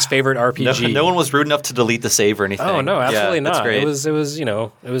everyone's favorite RPG. No one was rude enough to delete the save or anything. Oh no, absolutely not. That's great.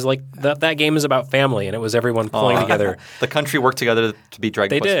 It was like that game is about family, and it was everyone pulling together. The country worked together to beat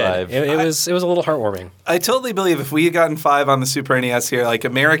Dragon Quest V. It was a little heartwarming. I totally believe if we had gotten 5 on the Super NES here, like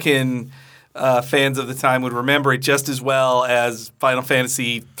American fans of the time would remember it just as well as Final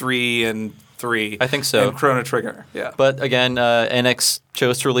Fantasy 3 and 3. I think so. And Chrono Trigger, yeah. But again, NX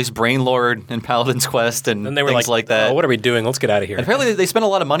chose to release Brainlord and Paladin's Quest and they were things like that. Oh, what are we doing? Let's get out of here. And apparently they spent a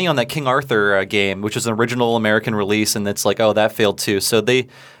lot of money on that King Arthur game, which was an original American release, and it's like, oh, that failed too. So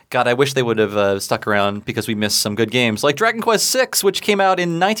God, I wish they would have stuck around because we missed some good games. Like Dragon Quest VI, which came out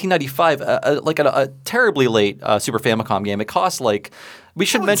in 1995, a terribly late Super Famicom game. It cost we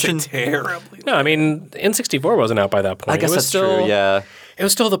should mention... terribly. No, I mean, N64 wasn't out by that point. I guess that's true, yeah. It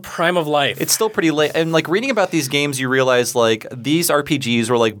was still the prime of life. It's still pretty late. And like reading about these games, you realize like these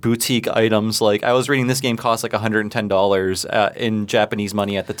RPGs were like boutique items. Like I was reading this game cost like $110 in Japanese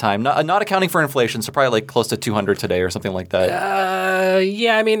money at the time, not accounting for inflation. So probably like close to 200 today or something like that.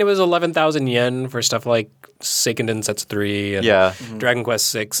 Yeah, I mean it was 11,000 yen for stuff like Seiken Densetsu 3 and Dragon Quest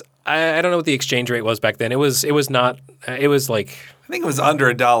 6. I don't know what the exchange rate was back then. It was not. It was like. I think it was under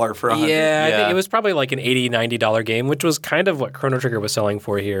 $1 for 100. Yeah, I think it was probably like an $80, $90 game, which was kind of what Chrono Trigger was selling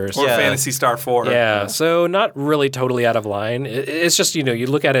for here. So. Or Phantasy Star 4. Yeah, so not really totally out of line. It's just, you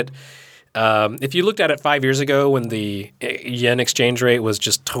look at it, if you looked at it 5 years ago when the yen exchange rate was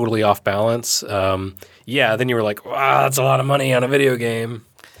just totally off balance, then you were like, wow, that's a lot of money on a video game.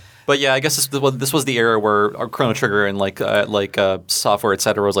 But yeah, I guess this was the era where Chrono Trigger and like software, et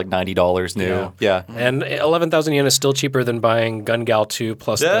cetera, was like $90 new. Yeah. And 11,000 yen is still cheaper than buying Gun Gal 2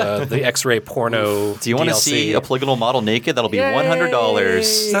 plus the X-ray porno. Do you want to see a polygonal model naked? That'll be $100.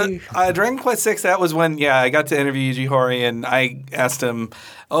 So, Dragon Quest 6, that was when I got to interview Yuji Horii and I asked him,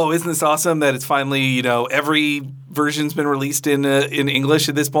 "Oh, isn't this awesome that it's finally every version's been released in English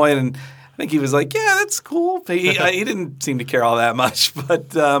at this point?" And I think he was like, "Yeah, that's cool." He didn't seem to care all that much, but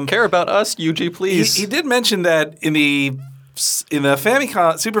care about us, Yuji, please. He did mention that in the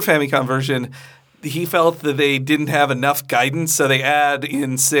Famicom, Super Famicom version, he felt that they didn't have enough guidance, so they add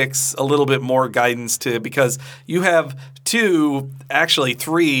in 6 a little bit more guidance because you have 2, actually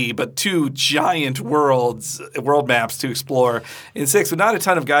 3, but 2 giant world maps to explore in 6, but not a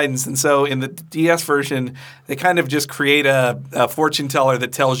ton of guidance. And so in the DS version, they kind of just create a fortune teller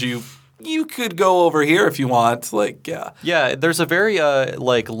that tells you could go over here if you want. Yeah, there's a very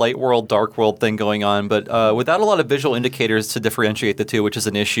light world, dark world thing going on, but without a lot of visual indicators to differentiate the two, which is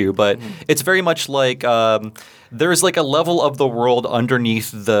an issue. But it's very much like there's like a level of the world underneath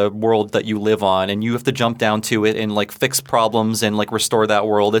the world that you live on, and you have to jump down to it and like fix problems and like restore that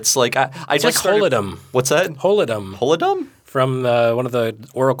world. It's like it's just like Holodom. What's that? Holodom. Holodom? From one of the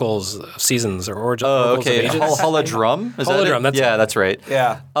Oracle's seasons or Oracle's of Ages. Holodrum? Is Holodrum, that it? That's right.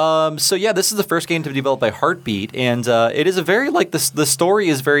 Yeah. So this is the first game to be developed by Heartbeat, and it is a very the story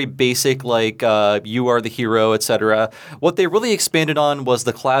is very basic, like you are the hero, etc. What they really expanded on was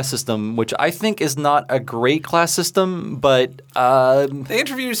the class system, which I think is not a great class system, but they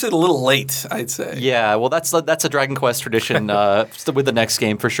introduced it a little late, I'd say. Yeah, well, that's a Dragon Quest tradition with the next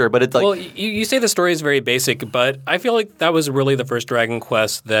game for sure. But it's like, well, you say the story is very basic, but I feel like that was really the first Dragon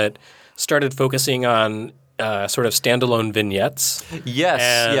Quest that started focusing on sort of standalone vignettes.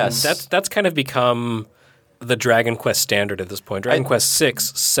 Yes. That's kind of become the Dragon Quest standard at this point. Dragon Quest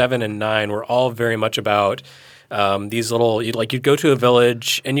 6, 7, and 9 were all very much about these little you'd go to a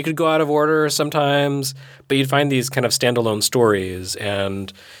village and you could go out of order sometimes, but you'd find these kind of standalone stories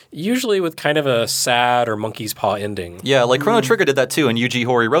and usually with kind of a sad or monkey's paw ending. Yeah, like Chrono Trigger did that too, and Yuji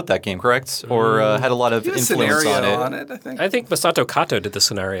Horii wrote that game, correct? Or had a lot of influence on it. I think Masato Kato did the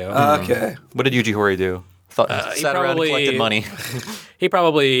scenario. Okay. What did Yuji Horii do? Sat around and collected money. He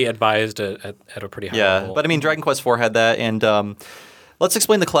probably advised at a pretty high level. Yeah, but I mean, Dragon Quest IV had that, and let's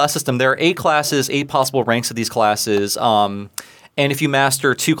explain the class system. There are 8 classes, 8 possible ranks of these classes. And if you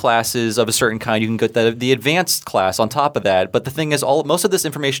master 2 classes of a certain kind, you can get the advanced class on top of that. But the thing is, most of this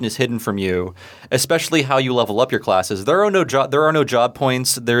information is hidden from you, especially how you level up your classes. There are no job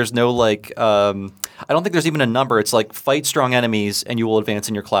points. There's no I don't think there's even a number. It's like fight strong enemies and you will advance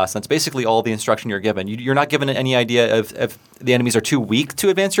in your class. That's basically all the instruction you're given. You're not given any idea if the enemies are too weak to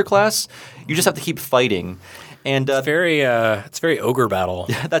advance your class. You just have to keep fighting. And it's very ogre battle.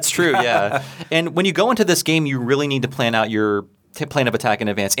 Yeah, that's true. Yeah, and when you go into this game, you really need to plan out your plan of attack in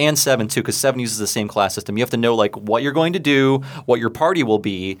advance, and 7 too, because 7 uses the same class system. You have to know what you're going to do, what your party will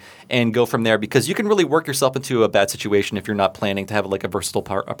be, and go from there. Because you can really work yourself into a bad situation if you're not planning to have a versatile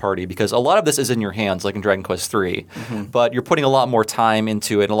party. Because a lot of this is in your hands, like in Dragon Quest III, but you're putting a lot more time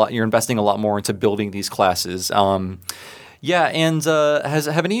into it. You're investing a lot more into building these classes. Yeah, and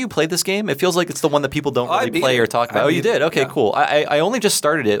have any of you played this game? It feels like it's the one that people don't really play or talk about. Oh, you did? Okay, cool. I only just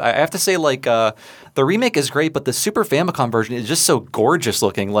started it. I have to say, the remake is great, but the Super Famicom version is just so gorgeous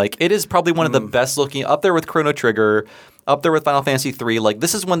looking. It is probably one of the best looking, up there with Chrono Trigger, up there with Final Fantasy III.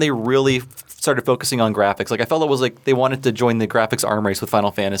 This is when they really started focusing on graphics. I felt it was they wanted to join the graphics arm race with Final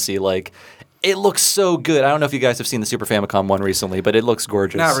Fantasy. It looks so good. I don't know if you guys have seen the Super Famicom one recently, but it looks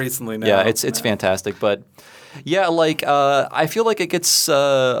gorgeous. Not recently, no. Yeah, it's fantastic, but... Yeah, I feel like it gets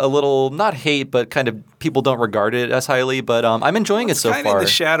a little, not hate, but kind of people don't regard it as highly, but I'm enjoying it so far. It's kind of in the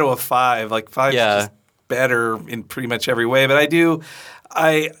shadow of 5. 5's just better in pretty much every way, but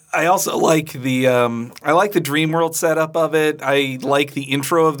I also like the dream world setup of it. I like the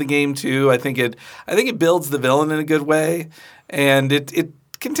intro of the game too. I think it builds the villain in a good way. and it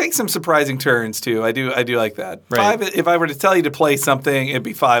can take some surprising turns too. I do like that. Right. 5. If I were to tell you to play something, it'd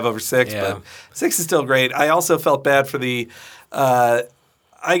be 5 over 6. Yeah. But 6 is still great. I also felt bad for the.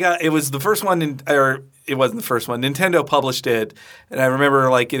 It was the first one, it wasn't the first one. Nintendo published it, and I remember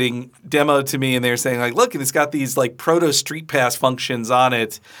like getting demoed to me, and they were saying like, "Look, and it's got these like proto Street Pass functions on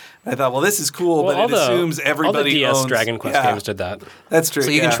it." And I thought, well, this is cool, but it assumes everybody all the DS owns Dragon Quest games did that. That's true. So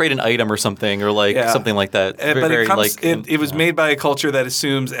you can trade an item or something, or like something like that. But it was made by a culture that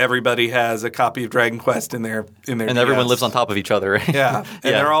assumes everybody has a copy of Dragon Quest in their and DS. everyone lives on top of each other. Right? Yeah,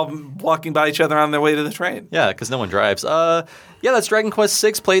 and they're all walking by each other on their way to the train. Yeah, because no one drives. Yeah, that's Dragon Quest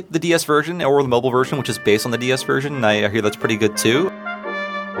 6. Played the DS version or the mobile version, which is based on the DS version, and I hear that's pretty good too.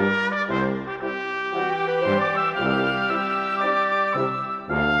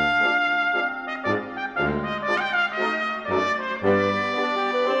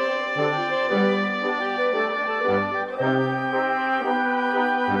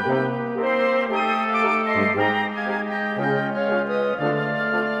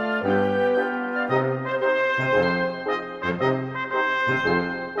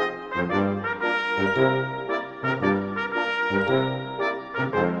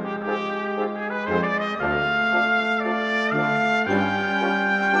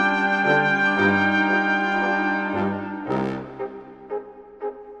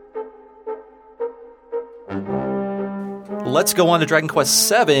 Let's go on to Dragon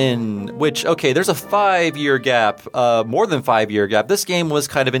Quest VII, which, okay, there's a 5-year gap, more than 5-year gap. This game was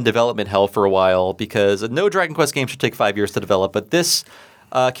kind of in development hell for a while because no Dragon Quest game should take 5 years to develop, but this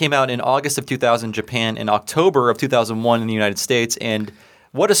came out in August of 2000 in Japan, in October of 2001 in the United States, and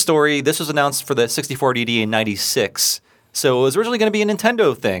what a story. This was announced for the 64DD in 96. So it was originally going to be a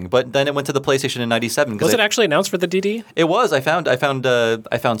Nintendo thing, but then it went to the PlayStation in 97. Was it actually announced for the DD? It was. I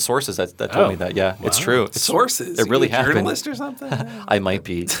found sources that told me that. Yeah, it's true. It's Sources? It really you a happened. journalist or something? I might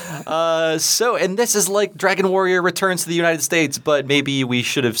be. And this is like Dragon Warrior returns to the United States, but maybe we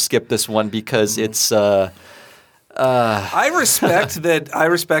should have skipped this one because it's. I respect that.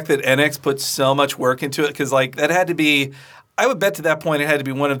 NX put so much work into it because like that had to be. I would bet to that point it had to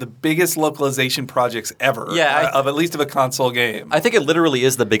be one of the biggest localization projects ever. Yeah, of at least of a console game. I think it literally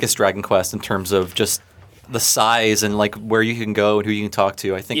is the biggest Dragon Quest in terms of just the size and like where you can go and who you can talk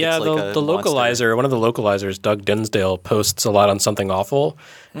to. I think it's like the localizer, one of the localizers, Doug Dinsdale, posts a lot on Something Awful,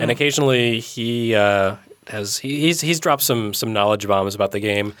 and occasionally he's dropped some knowledge bombs about the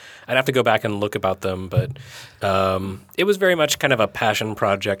game. I'd have to go back and look about them, but it was very much kind of a passion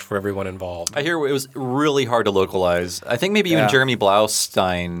project for everyone involved. I hear it was really hard to localize. I think maybe even Jeremy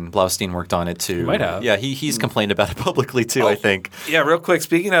Blaustein worked on it too. Might have. Yeah, he's complained about it publicly too, I think. Yeah, real quick,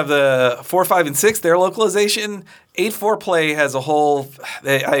 speaking of the 4, 5, and 6, their localization, 8-4 Play has a whole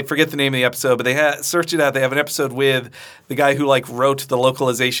I forget the name of the episode, but searched it out. They have an episode with the guy who like wrote the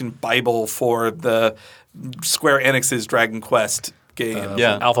localization Bible for the Square Enix's Dragon Quest game.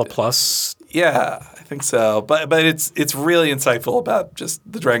 Alpha Plus. Yeah, I think so. But it's really insightful about just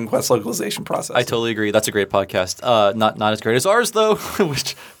the Dragon Quest localization process. I totally agree. That's a great podcast. Not as great as ours though,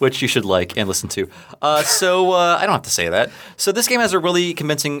 which you should like and listen to. So I don't have to say that. So this game has a really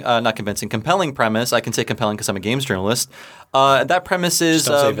compelling premise. I can say compelling because I'm a games journalist. That premise is... Just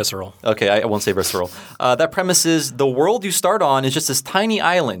don't say visceral. Okay, I won't say visceral. That premise is the world you start on is just this tiny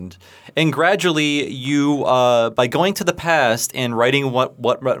island, and gradually you, by going to the past and writing what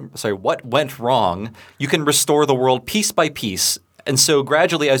went wrong, you can restore the world piece by piece. And so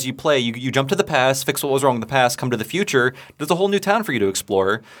gradually as you play, you jump to the past, fix what was wrong in the past, come to the future. There's a whole new town for you to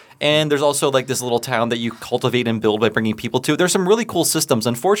explore. And there's also like this little town that you cultivate and build by bringing people to. There's some really cool systems.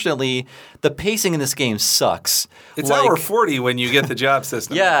 Unfortunately, the pacing in this game sucks. It's hour 40 when you get the job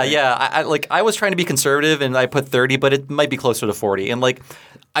system. Yeah. I was trying to be conservative and I put 30, but it might be closer to 40. And like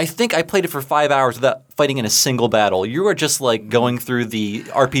I think I played it for 5 hours without fighting in a single battle. You are just like going through the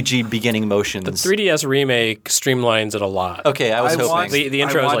RPG beginning motions. The 3DS remake streamlines it a lot. Okay, I was hoping. The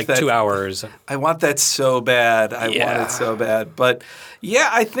intro is like 2 hours. I want that so bad. I want it so bad. But yeah,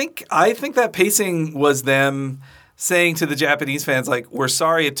 I think that pacing was them saying to the Japanese fans, like, we're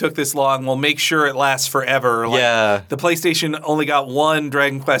sorry it took this long. We'll make sure it lasts forever. Like, the PlayStation only got 1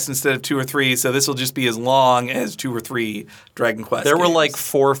 Dragon Quest instead of 2 or 3, so this will just be as long as 2 or 3 Dragon Quest There games. were like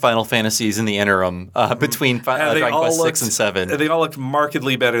 4 Final Fantasies in the interim between Dragon Quest 6 and 7. They all looked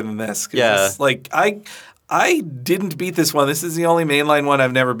markedly better than this. Yeah. Like, I didn't beat this one. This is the only mainline one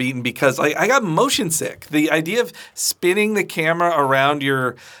I've never beaten because I got motion sick. The idea of spinning the camera around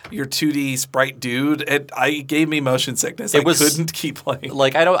your 2D sprite dude, it gave me motion sickness. I couldn't keep playing.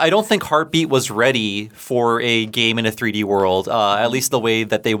 Like I don't think Heartbeat was ready for a game in a 3D world, at least the way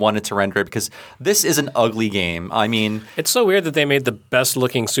that they wanted to render it, because this is an ugly game. I mean, it's so weird that they made the best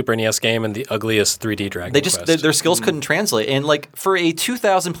looking Super NES game and the ugliest 3D Dragon Quest. Their skills couldn't translate. And like for a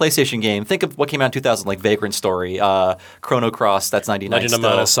 2000 PlayStation game, think of what came out in 2000, like Vagrant Story, Chrono Cross, that's 99 Legend of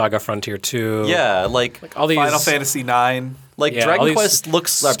Mana, Saga Frontier 2. Yeah, like all these Final Fantasy 9. Like Dragon Quest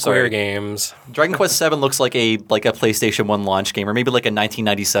looks Square games. Dragon Quest 7 looks like a PlayStation 1 launch game, or maybe like a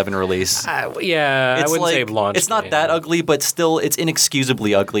 1997 release. I wouldn't say launch. It's not that ugly, but still, it's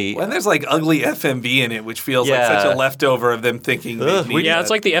inexcusably ugly. When there's like ugly FMV in it, which feels like such a leftover of them thinking. It's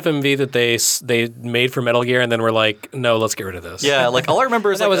like the FMV that they made for Metal Gear, and then were like, no, let's get rid of this. Yeah, like all I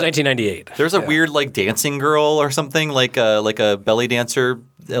remember is that was 1998. There's a weird like dancing girl or something, like a belly dancer.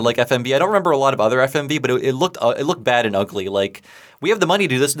 Like FMV. I don't remember a lot of other FMV, but it looked bad and ugly. Like, we have the money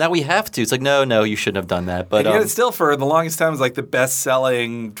to do this, now we have to. It's like, no, you shouldn't have done that. But and yet it's still, for the longest time, was like the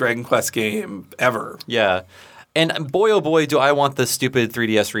best-selling Dragon Quest game ever. Yeah. And boy, oh boy, do I want this stupid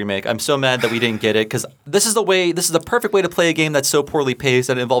 3DS remake. I'm so mad that we didn't get it, because this is the perfect way to play a game that's so poorly paced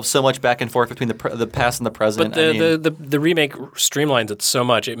and involves so much back and forth between the past and the present. But the remake streamlines it so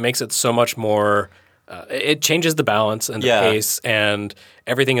much. It makes it so much more... it changes the balance and the pace, and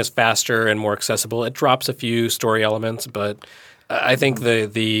everything is faster and more accessible. It drops a few story elements, but I think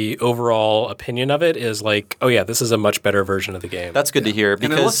the overall opinion of it is like, oh yeah, this is a much better version of the game. That's good to hear,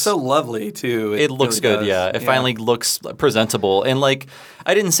 because and it looks so lovely too. It looks really good, yeah. It finally looks presentable, and like,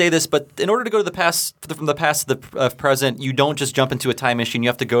 I didn't say this, but in order to go to the past, from the past to the present, you don't just jump into a time machine. You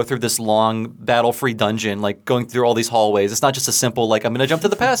have to go through this long battle-free dungeon, like going through all these hallways. It's not just a simple, like, I'm going to jump to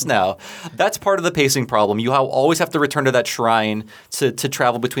the past now. That's part of the pacing problem. You always have to return to that shrine to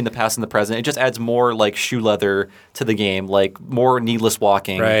travel between the past and the present. It just adds more, like, shoe leather to the game, like, more needless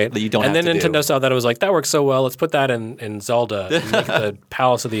walking that you don't have to do. And then Nintendo saw that, it was like, that works so well, let's put that in Zelda and make the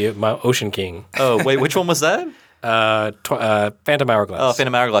Palace of the Ocean King. Oh, wait, which one was that? Phantom Hourglass. Oh,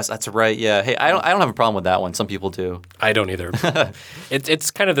 Phantom Hourglass. That's right. Yeah. Hey, I don't have a problem with that one. Some people do. I don't either.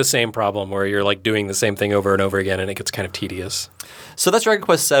 It's kind of the same problem where you're like doing the same thing over and over again, and it gets kind of tedious. So that's Dragon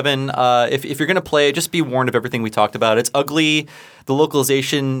Quest VII. If you're going to play it, just be warned of everything we talked about. It's ugly. The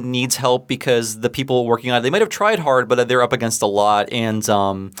localization needs help because the people working on it, they might have tried hard, but they're up against a lot, and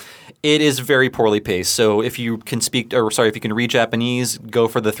it is very poorly paced. So if you can if you can read Japanese, go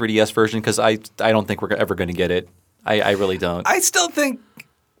for the 3DS version, because I don't think we're ever going to get it. I really don't. I still think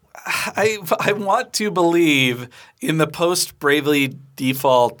I want to believe in the post Bravely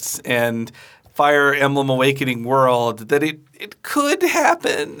Default and Fire Emblem Awakening world that it could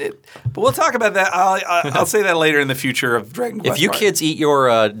happen. But we'll talk about that. I'll say that later in the future of Dragon Quest. If you kids eat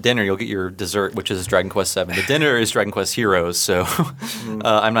your dinner, you'll get your dessert, which is Dragon Quest VII. The dinner is Dragon Quest Heroes, so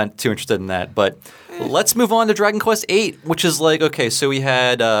I'm not too interested in that. But let's move on to Dragon Quest VIII, which is like, okay, so we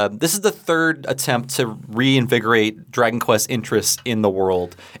had this is the third attempt to reinvigorate Dragon Quest interest in the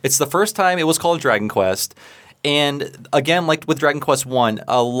world. It's the first time it was called Dragon Quest. And again, like with Dragon Quest I,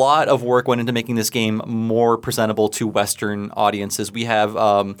 a lot of work went into making this game more presentable to Western audiences. We have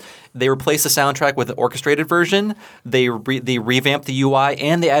they replaced the soundtrack with an orchestrated version. They revamped the UI,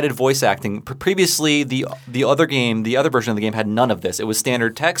 and they added voice acting. Previously, the other version of the game had none of this. It was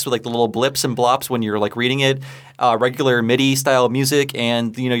standard text with like the little blips and blops when you're like reading it, regular MIDI style music,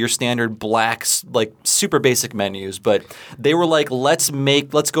 and your standard black like super basic menus. But they were like, let's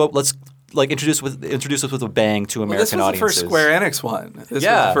introduce us with a bang to American audiences. This was the first Square Enix one. This was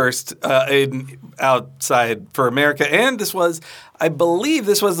the first outside for America, and I believe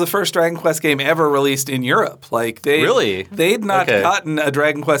this was the first Dragon Quest game ever released in Europe. Like they'd not gotten a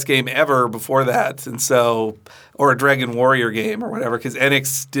Dragon Quest game ever before that, and so, or a Dragon Warrior game or whatever, because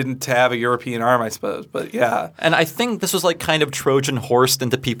Enix didn't have a European arm, I suppose. But yeah, and I think this was like kind of Trojan horsed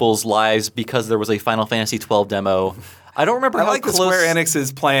into people's lives because there was a Final Fantasy XII demo. I don't remember how close... Square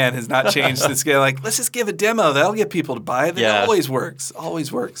Enix's plan has not changed since like, let's just give a demo. That'll get people to buy it. It always works. Always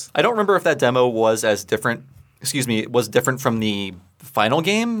works. I don't remember if that demo was different from the final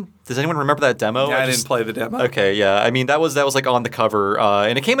game. Does anyone remember that demo? Yeah, I didn't play the demo. Okay, yeah. I mean, that was like on the cover.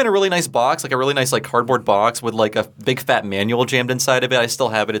 And it came in a really nice box, like a really nice like cardboard box with like a big fat manual jammed inside of it. I still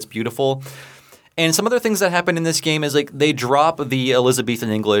have it. It's beautiful. And some other things that happen in this game is like they drop the Elizabethan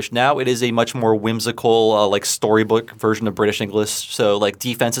English. Now it is a much more whimsical, like storybook version of British English. So like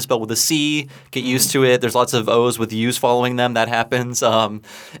defense is spelled with a C. Get used to it. There's lots of O's with U's following them. That happens. And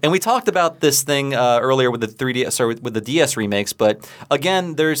we talked about this thing earlier with the 3DS or with the DS remakes. But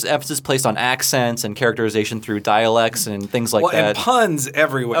again, there's emphasis placed on accents and characterization through dialects and things like that. And puns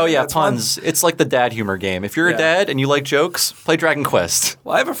everywhere. Oh yeah, puns. It's like the dad humor game. If you're a dad and you like jokes, play Dragon Quest.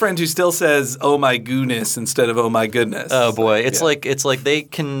 Well, I have a friend who still says "Oh my goodness" instead of "Oh my goodness." Oh boy, it's like they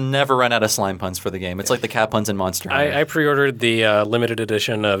can never run out of slime puns for the game. It's like the cat puns in Monster Hunter. I pre-ordered the limited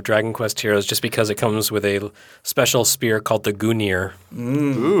edition of Dragon Quest Heroes just because it comes with a special spear called the Gungnir.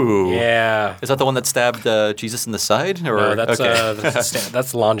 Ooh, yeah. Is that the one that stabbed Jesus in the side? Or No,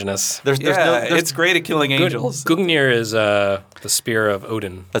 that's Longinus. It's great at killing angels. Gungnir is the spear of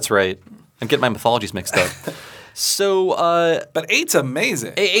Odin. That's right. I'm getting my mythologies mixed up. So, but 8's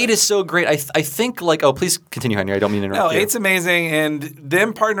amazing. 8 is so great. I think like please continue, Henry. I don't mean to interrupt. No, you. 8's amazing, and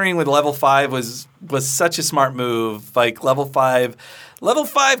them partnering with Level 5 was such a smart move. Like Level 5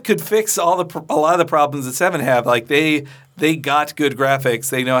 could fix a lot of the problems that 7 have. Like they got good graphics.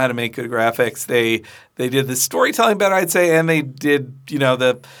 They know how to make good graphics. They did the storytelling better, I'd say, and they did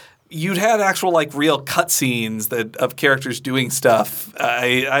you'd had actual like real cutscenes of characters doing stuff.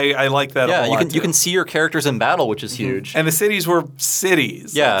 I like that. Yeah, a lot you can see your characters in battle, which is huge. And the cities were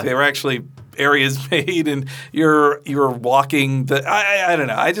cities. Yeah, like, they were actually areas made, and you're walking. I don't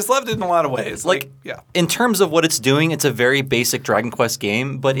know. I just loved it in a lot of ways. In terms of what it's doing, it's a very basic Dragon Quest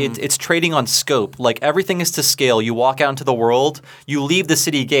game, but it's trading on scope. Like everything is to scale. You walk out into the world, you leave the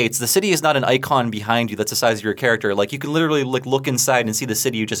city gates. The city is not an icon behind you that's the size of your character. Like you can literally look inside and see the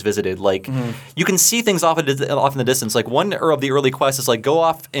city you just visited. Like you can see things off in the distance. Like one of the early quests is like go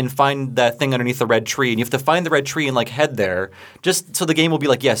off and find that thing underneath the red tree, and you have to find the red tree and like head there. Just so the game will be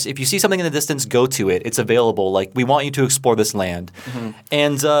like, yes, if you see something in the distance, go to it. It's available. Like we want you to explore this land.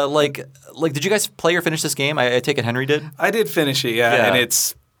 And like did you guys play or finish this game? I take it Henry did. I did finish it, yeah. And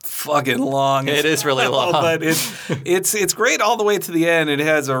it's fucking long. It is really long, but it's great all the way to the end. It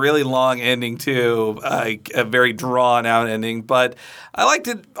has a really long ending too, a very drawn out ending. But I liked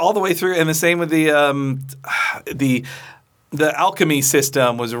it all the way through. And the same with the alchemy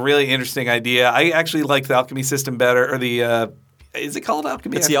system was a really interesting idea. I actually like the alchemy system better, or the is it called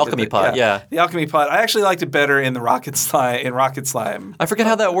alchemy? It's the alchemy pot, yeah. The alchemy pot. I actually liked it better in the Rocket Slime. I forget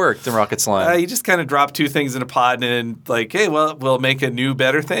how that worked in Rocket Slime. You just kind of drop two things in a pot and like, hey, well, we'll make a new,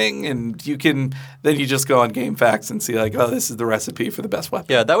 better thing, and then you just go on GameFAQs and see like, oh, this is the recipe for the best weapon.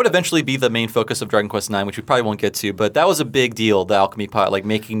 Yeah, that would eventually be the main focus of Dragon Quest IX, which we probably won't get to, but that was a big deal, the alchemy pot, like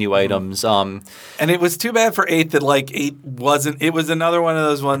making new items. And it was too bad for 8 that like 8 wasn't. It was another one of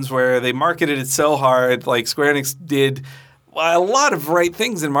those ones where they marketed it so hard, like Square Enix did a lot of right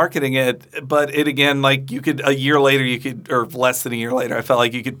things in marketing it, but it again, like you could a year later, or less than a year later, I felt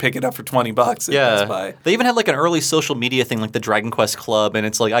like you could pick it up for $20 at Best Buy. They even had like an early social media thing, like the Dragon Quest Club, and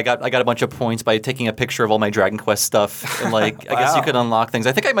it's like I got a bunch of points by taking a picture of all my Dragon Quest stuff, and like Wow. I guess you could unlock things.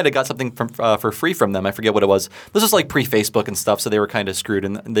 I think I might have got something for free from them. I forget what it was. This was like pre-Facebook and stuff, so they were kind of screwed,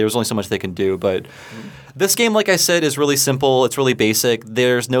 and there was only so much they can do. But this game, like I said, is really simple. It's really basic.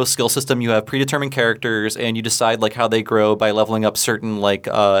 There's no skill system. You have predetermined characters, and you decide like how they grow by leveling up certain like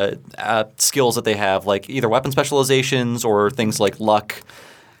skills that they have, like either weapon specializations or things like luck.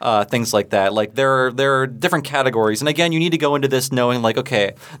 Things like that. Like there are different categories, and again, you need to go into this knowing like,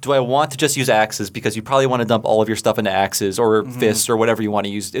 okay, do I want to just use axes because you probably want to dump all of your stuff into axes or fists or whatever you want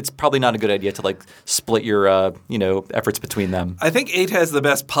to use. It's probably not a good idea to like split your efforts between them. I think 8 has the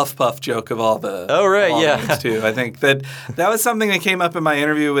best puff joke of all the. Oh right, yeah. Games too. I think that was something that came up in my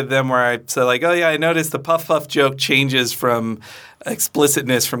interview with them where I said like, oh yeah, I noticed the puff joke changes from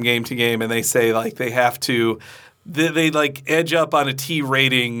explicitness from game to game, and they say like they have to. They like edge up on a T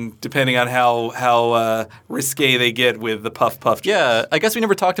rating depending on how risque they get with the puff joke. Yeah, I guess we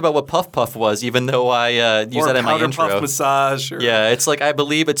never talked about what puff was, even though I used that in my intro. Puff massage. Yeah, it's like I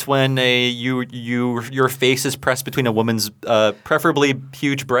believe it's when your face is pressed between a woman's preferably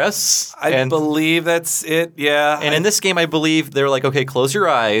huge breasts. I believe that's it. Yeah. And in this game, I believe they're like, okay, close your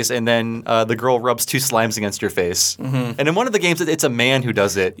eyes, and then the girl rubs two slimes against your face. And in one of the games, it's a man who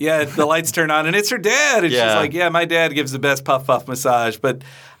does it. Yeah, the lights turn on, and it's her dad, and she's like, yeah. My dad gives the best puff massage. But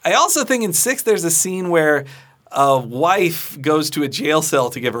I also think in 6 there's a scene where a wife goes to a jail cell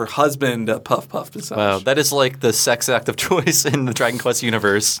to give her husband a puff massage. Wow, that is like the sex act of choice in the Dragon Quest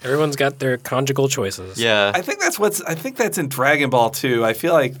universe. Everyone's got their conjugal choices. Yeah. I think that's in Dragon Ball too. I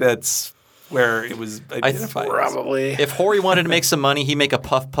feel like that's where it was identified. Probably. If Hori wanted to make some money, he'd make a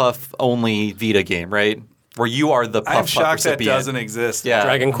puff only Vita game, right? Where you are the puff I'm shocked recipient. that doesn't exist. Yeah.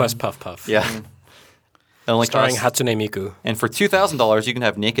 Dragon Quest Puff. Yeah. It only Starring costs, Hatsune Miku. and for $2,000 you can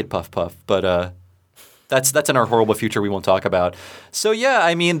have naked Puff Puff, but that's in our horrible future we won't talk about. So yeah,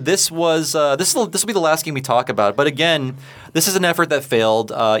 I mean, this will be the last game we talk about. But again, this is an effort that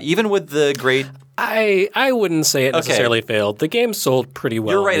failed, even with the great. I wouldn't say it necessarily failed. The game sold pretty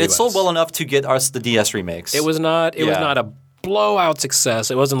well. You're right. In the It US. sold well enough to get us the DS remakes. It was not a blowout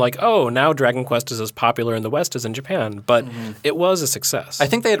success. It wasn't like, oh, now Dragon Quest is as popular in the West as in Japan, but it was a success. I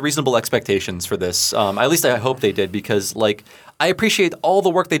think they had reasonable expectations for this. At least I hope they did, because like I appreciate all the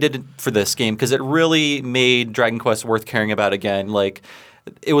work they did for this game, because it really made Dragon Quest worth caring about again. Like,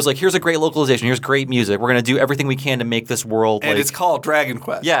 it was like, here's a great localization, here's great music. We're going to do everything we can to make this world. And it's called Dragon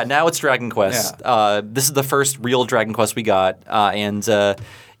Quest. Yeah, now it's Dragon Quest. Yeah. This is the first real Dragon Quest we got,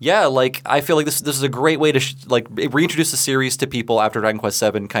 yeah, like I feel like this is a great way to reintroduce the series to people after Dragon Quest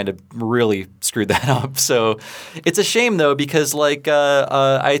VII kind of really screwed that up. So it's a shame though, because like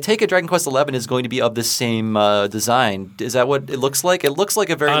I take it Dragon Quest XI is going to be of the same design. Is that what it looks like? It looks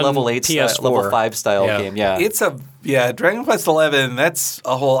like a very level 8 PS4. level 5 style game. Yeah, Dragon Quest XI. That's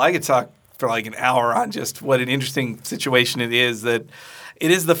a whole. I could talk for like an hour on just what an interesting situation it is. That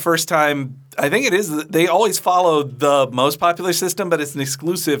it is the first time. I think it is. They always follow the most popular system, but it's an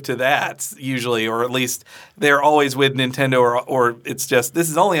exclusive to that usually, or at least they're always with Nintendo, or it's just this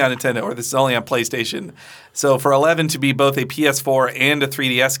is only on Nintendo or this is only on PlayStation. So for 11 to be both a PS4 and a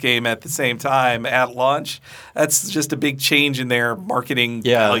 3DS game at the same time at launch, that's just a big change in their marketing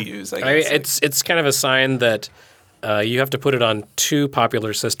values. I guess. It's kind of a sign that you have to put it on two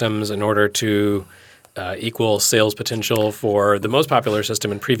popular systems in order to equal sales potential for the most popular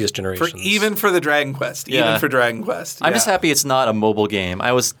system in previous generations. Even for the Dragon Quest. Even for Dragon Quest. I'm just happy it's not a mobile game.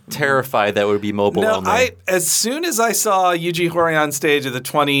 I was terrified that it would be mobile only. As soon as I saw Yuji Horii on stage at the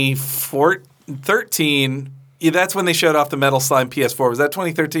 2013, that's when they showed off the Metal Slime PS4. Was that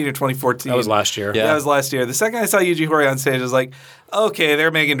 2013 or 2014? That was last year. Yeah, that was last year. The second I saw Yuji Horii on stage, I was like, okay, they're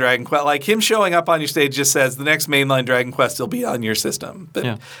making Dragon Quest. Like, him showing up on your stage just says the next mainline Dragon Quest will be on your system.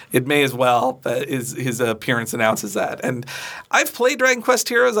 But it may as well. But his appearance announces that. And I've played Dragon Quest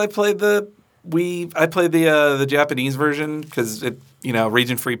Heroes. I played the Japanese version because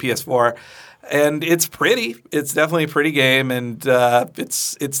region free PS4. And it's pretty. It's definitely a pretty game. And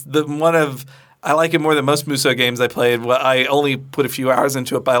it's the one of – I like it more than most Musou games I played. Well, I only put a few hours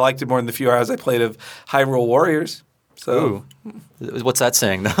into it, but I liked it more than the few hours I played of Hyrule Warriors. So, what's that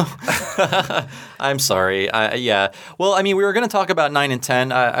saying, though? I'm sorry. Well, I mean, we were going to talk about 9 and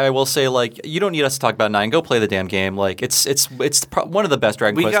 10. I will say, like, you don't need us to talk about 9. Go play the damn game. Like, it's one of the best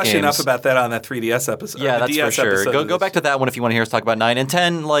Dragon Quest games. We gushed enough about that on that 3DS episode. Yeah, that's for sure. Go back to that one if you want to hear us talk about 9 and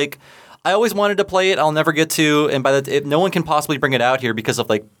 10. Like, I always wanted to play it. I'll never get to, and no one can possibly bring it out here because of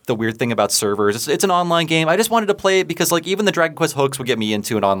like the weird thing about servers. It's an online game. I just wanted to play it because like even the Dragon Quest hooks would get me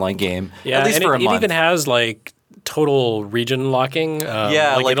into an online game. Yeah, at least for a month. It even has like total region like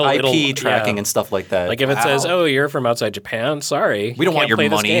IP tracking and stuff like that. Like if it says, "Oh, you're from outside Japan," sorry, we don't want your money.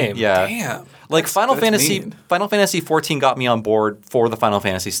 This game. Yeah, damn. Like Final Fantasy 14 got me on board for the Final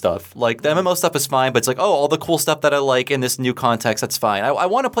Fantasy stuff. Like the MMO stuff is fine, but it's like, oh, all the cool stuff that I like in this new context, that's fine. I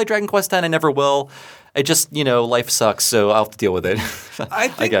want to play Dragon Quest X. I never will. It just, life sucks, so I'll have to deal with it.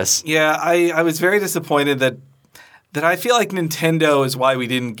 I guess. Yeah, I was very disappointed that I feel like Nintendo is why we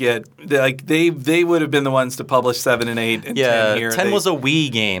didn't get like they would have been the ones to publish 7 and 8 and 10 here. 10 was a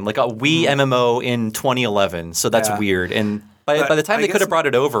Wii game, like a Wii MMO in 2011. So that's weird. And by the time they could have brought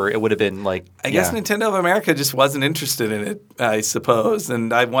it over, it would have been like I guess Nintendo of America just wasn't interested in it, I suppose.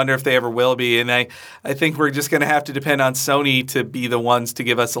 And I wonder if they ever will be. And I think we're just going to have to depend on Sony to be the ones to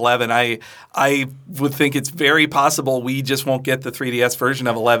give us 11. I would think it's very possible we just won't get the 3DS version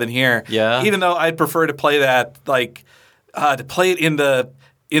of 11 here. Yeah. Even though I'd prefer to play that to play it in the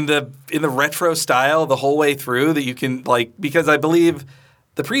retro style the whole way through that you can because I believe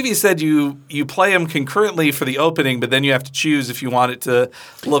the preview said you play them concurrently for the opening, but then you have to choose if you want it to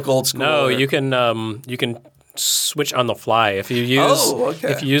look old school. No, you can switch on the fly. If you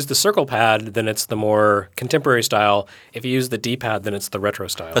use the circle pad, then it's the more contemporary style. If you use the D-pad, then it's the retro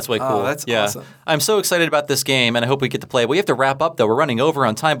style. That's way cool. Oh, that's awesome. I'm so excited about this game, and I hope we get to play it. We have to wrap up, though. We're running over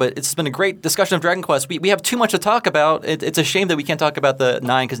on time, but it's been a great discussion of Dragon Quest. We have too much to talk about. It's a shame that we can't talk about the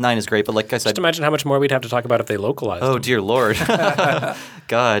 9 because 9 is great, but like I said... Just imagine how much more we'd have to talk about if they localized them. Dear Lord.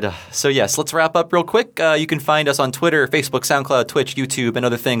 God. So yes, let's wrap up real quick. You can find us on Twitter, Facebook, SoundCloud, Twitch, YouTube, and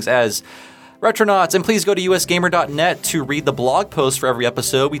other things as Retronauts, and please go to usgamer.net to read the blog post for every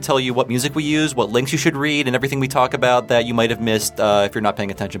episode. We tell you what music we use, what links you should read, and everything we talk about that you might have missed if you're not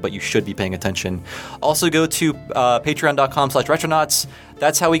paying attention, but you should be paying attention. Also go to patreon.com/retronauts.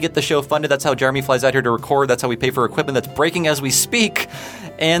 That's how we get the show funded. That's how Jeremy flies out here to record. That's how we pay for equipment that's breaking as we speak.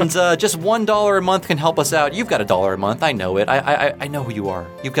 And just $1 a month can help us out. You've got $1 a month. I know it. I know who you are.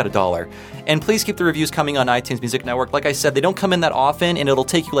 You've got $1. And please keep the reviews coming on iTunes Music Network. Like I said, they don't come in that often, and it'll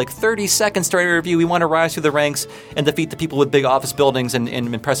take you like 30 seconds to write a review. We want to rise through the ranks and defeat the people with big office buildings and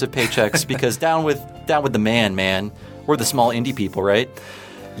impressive paychecks because down with the man. We're the small indie people, right?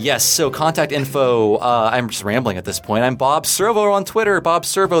 Yes, so contact info. I'm just rambling at this point. I'm Bob Servo on Twitter. Bob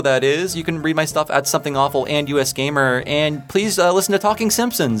Servo, that is. You can read my stuff at Something Awful and US Gamer. And please listen to Talking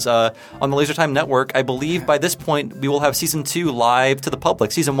Simpsons on the LaserTime Network. I believe by this point we will have Season 2 live to the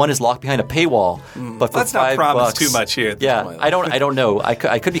public. Season 1 is locked behind a paywall. But for let's not promise $5, too much here. At yeah, this point. I don't know. I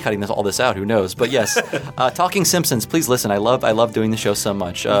could be cutting all this out. Who knows? But yes, Talking Simpsons. Please listen. I love doing the show so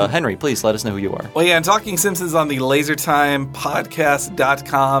much. Henry, please let us know who you are. Well, yeah, I'm Talking Simpsons on the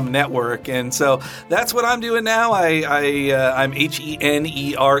LaserTimePodcast.com network. And so that's what I'm doing now. I'm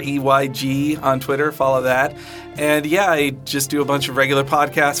HENEREYG on Twitter. Follow that. And yeah, I just do a bunch of regular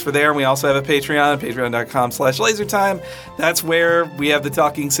podcasts for there. And we also have a Patreon, patreon.com/lasertime. That's where we have the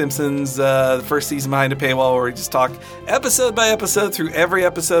Talking Simpsons, the first season behind a paywall, where we just talk episode by episode through every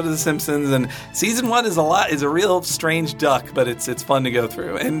episode of The Simpsons. And season 1 is a real strange duck, but it's fun to go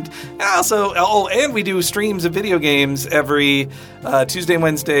through. And also, and we do streams of video games every Tuesday,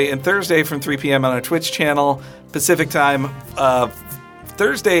 Wednesday, and Thursday from 3 p.m. on our Twitch channel, Pacific time.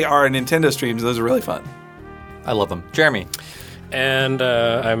 Thursday are Nintendo streams. Those are really fun. I love them. Jeremy. And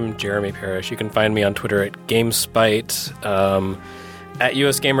I'm Jeremy Parish. You can find me on Twitter at GameSpite, at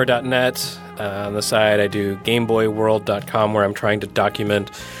usgamer.net. On the side, I do GameBoyWorld.com, where I'm trying to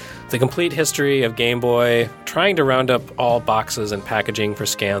document the complete history of Game Boy, trying to round up all boxes and packaging for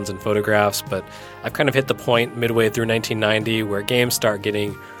scans and photographs, but I've kind of hit the point midway through 1990 where games start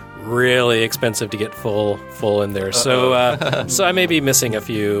getting really expensive to get full in there. So I may be missing a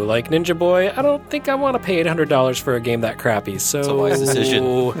few. Like Ninja Boy, I don't think I want to pay $800 for a game that crappy. So it's a wise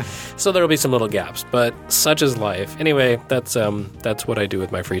decision. So there will be some little gaps, but such is life. Anyway, that's what I do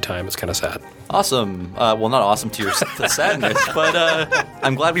with my free time. It's kind of sad. Awesome. Well, not awesome to your sadness, but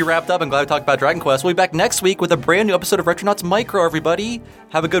I'm glad we wrapped up. I'm glad we talked about Dragon Quest. We'll be back next week with a brand new episode of Retronauts Micro, everybody.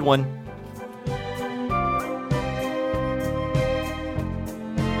 Have a good one.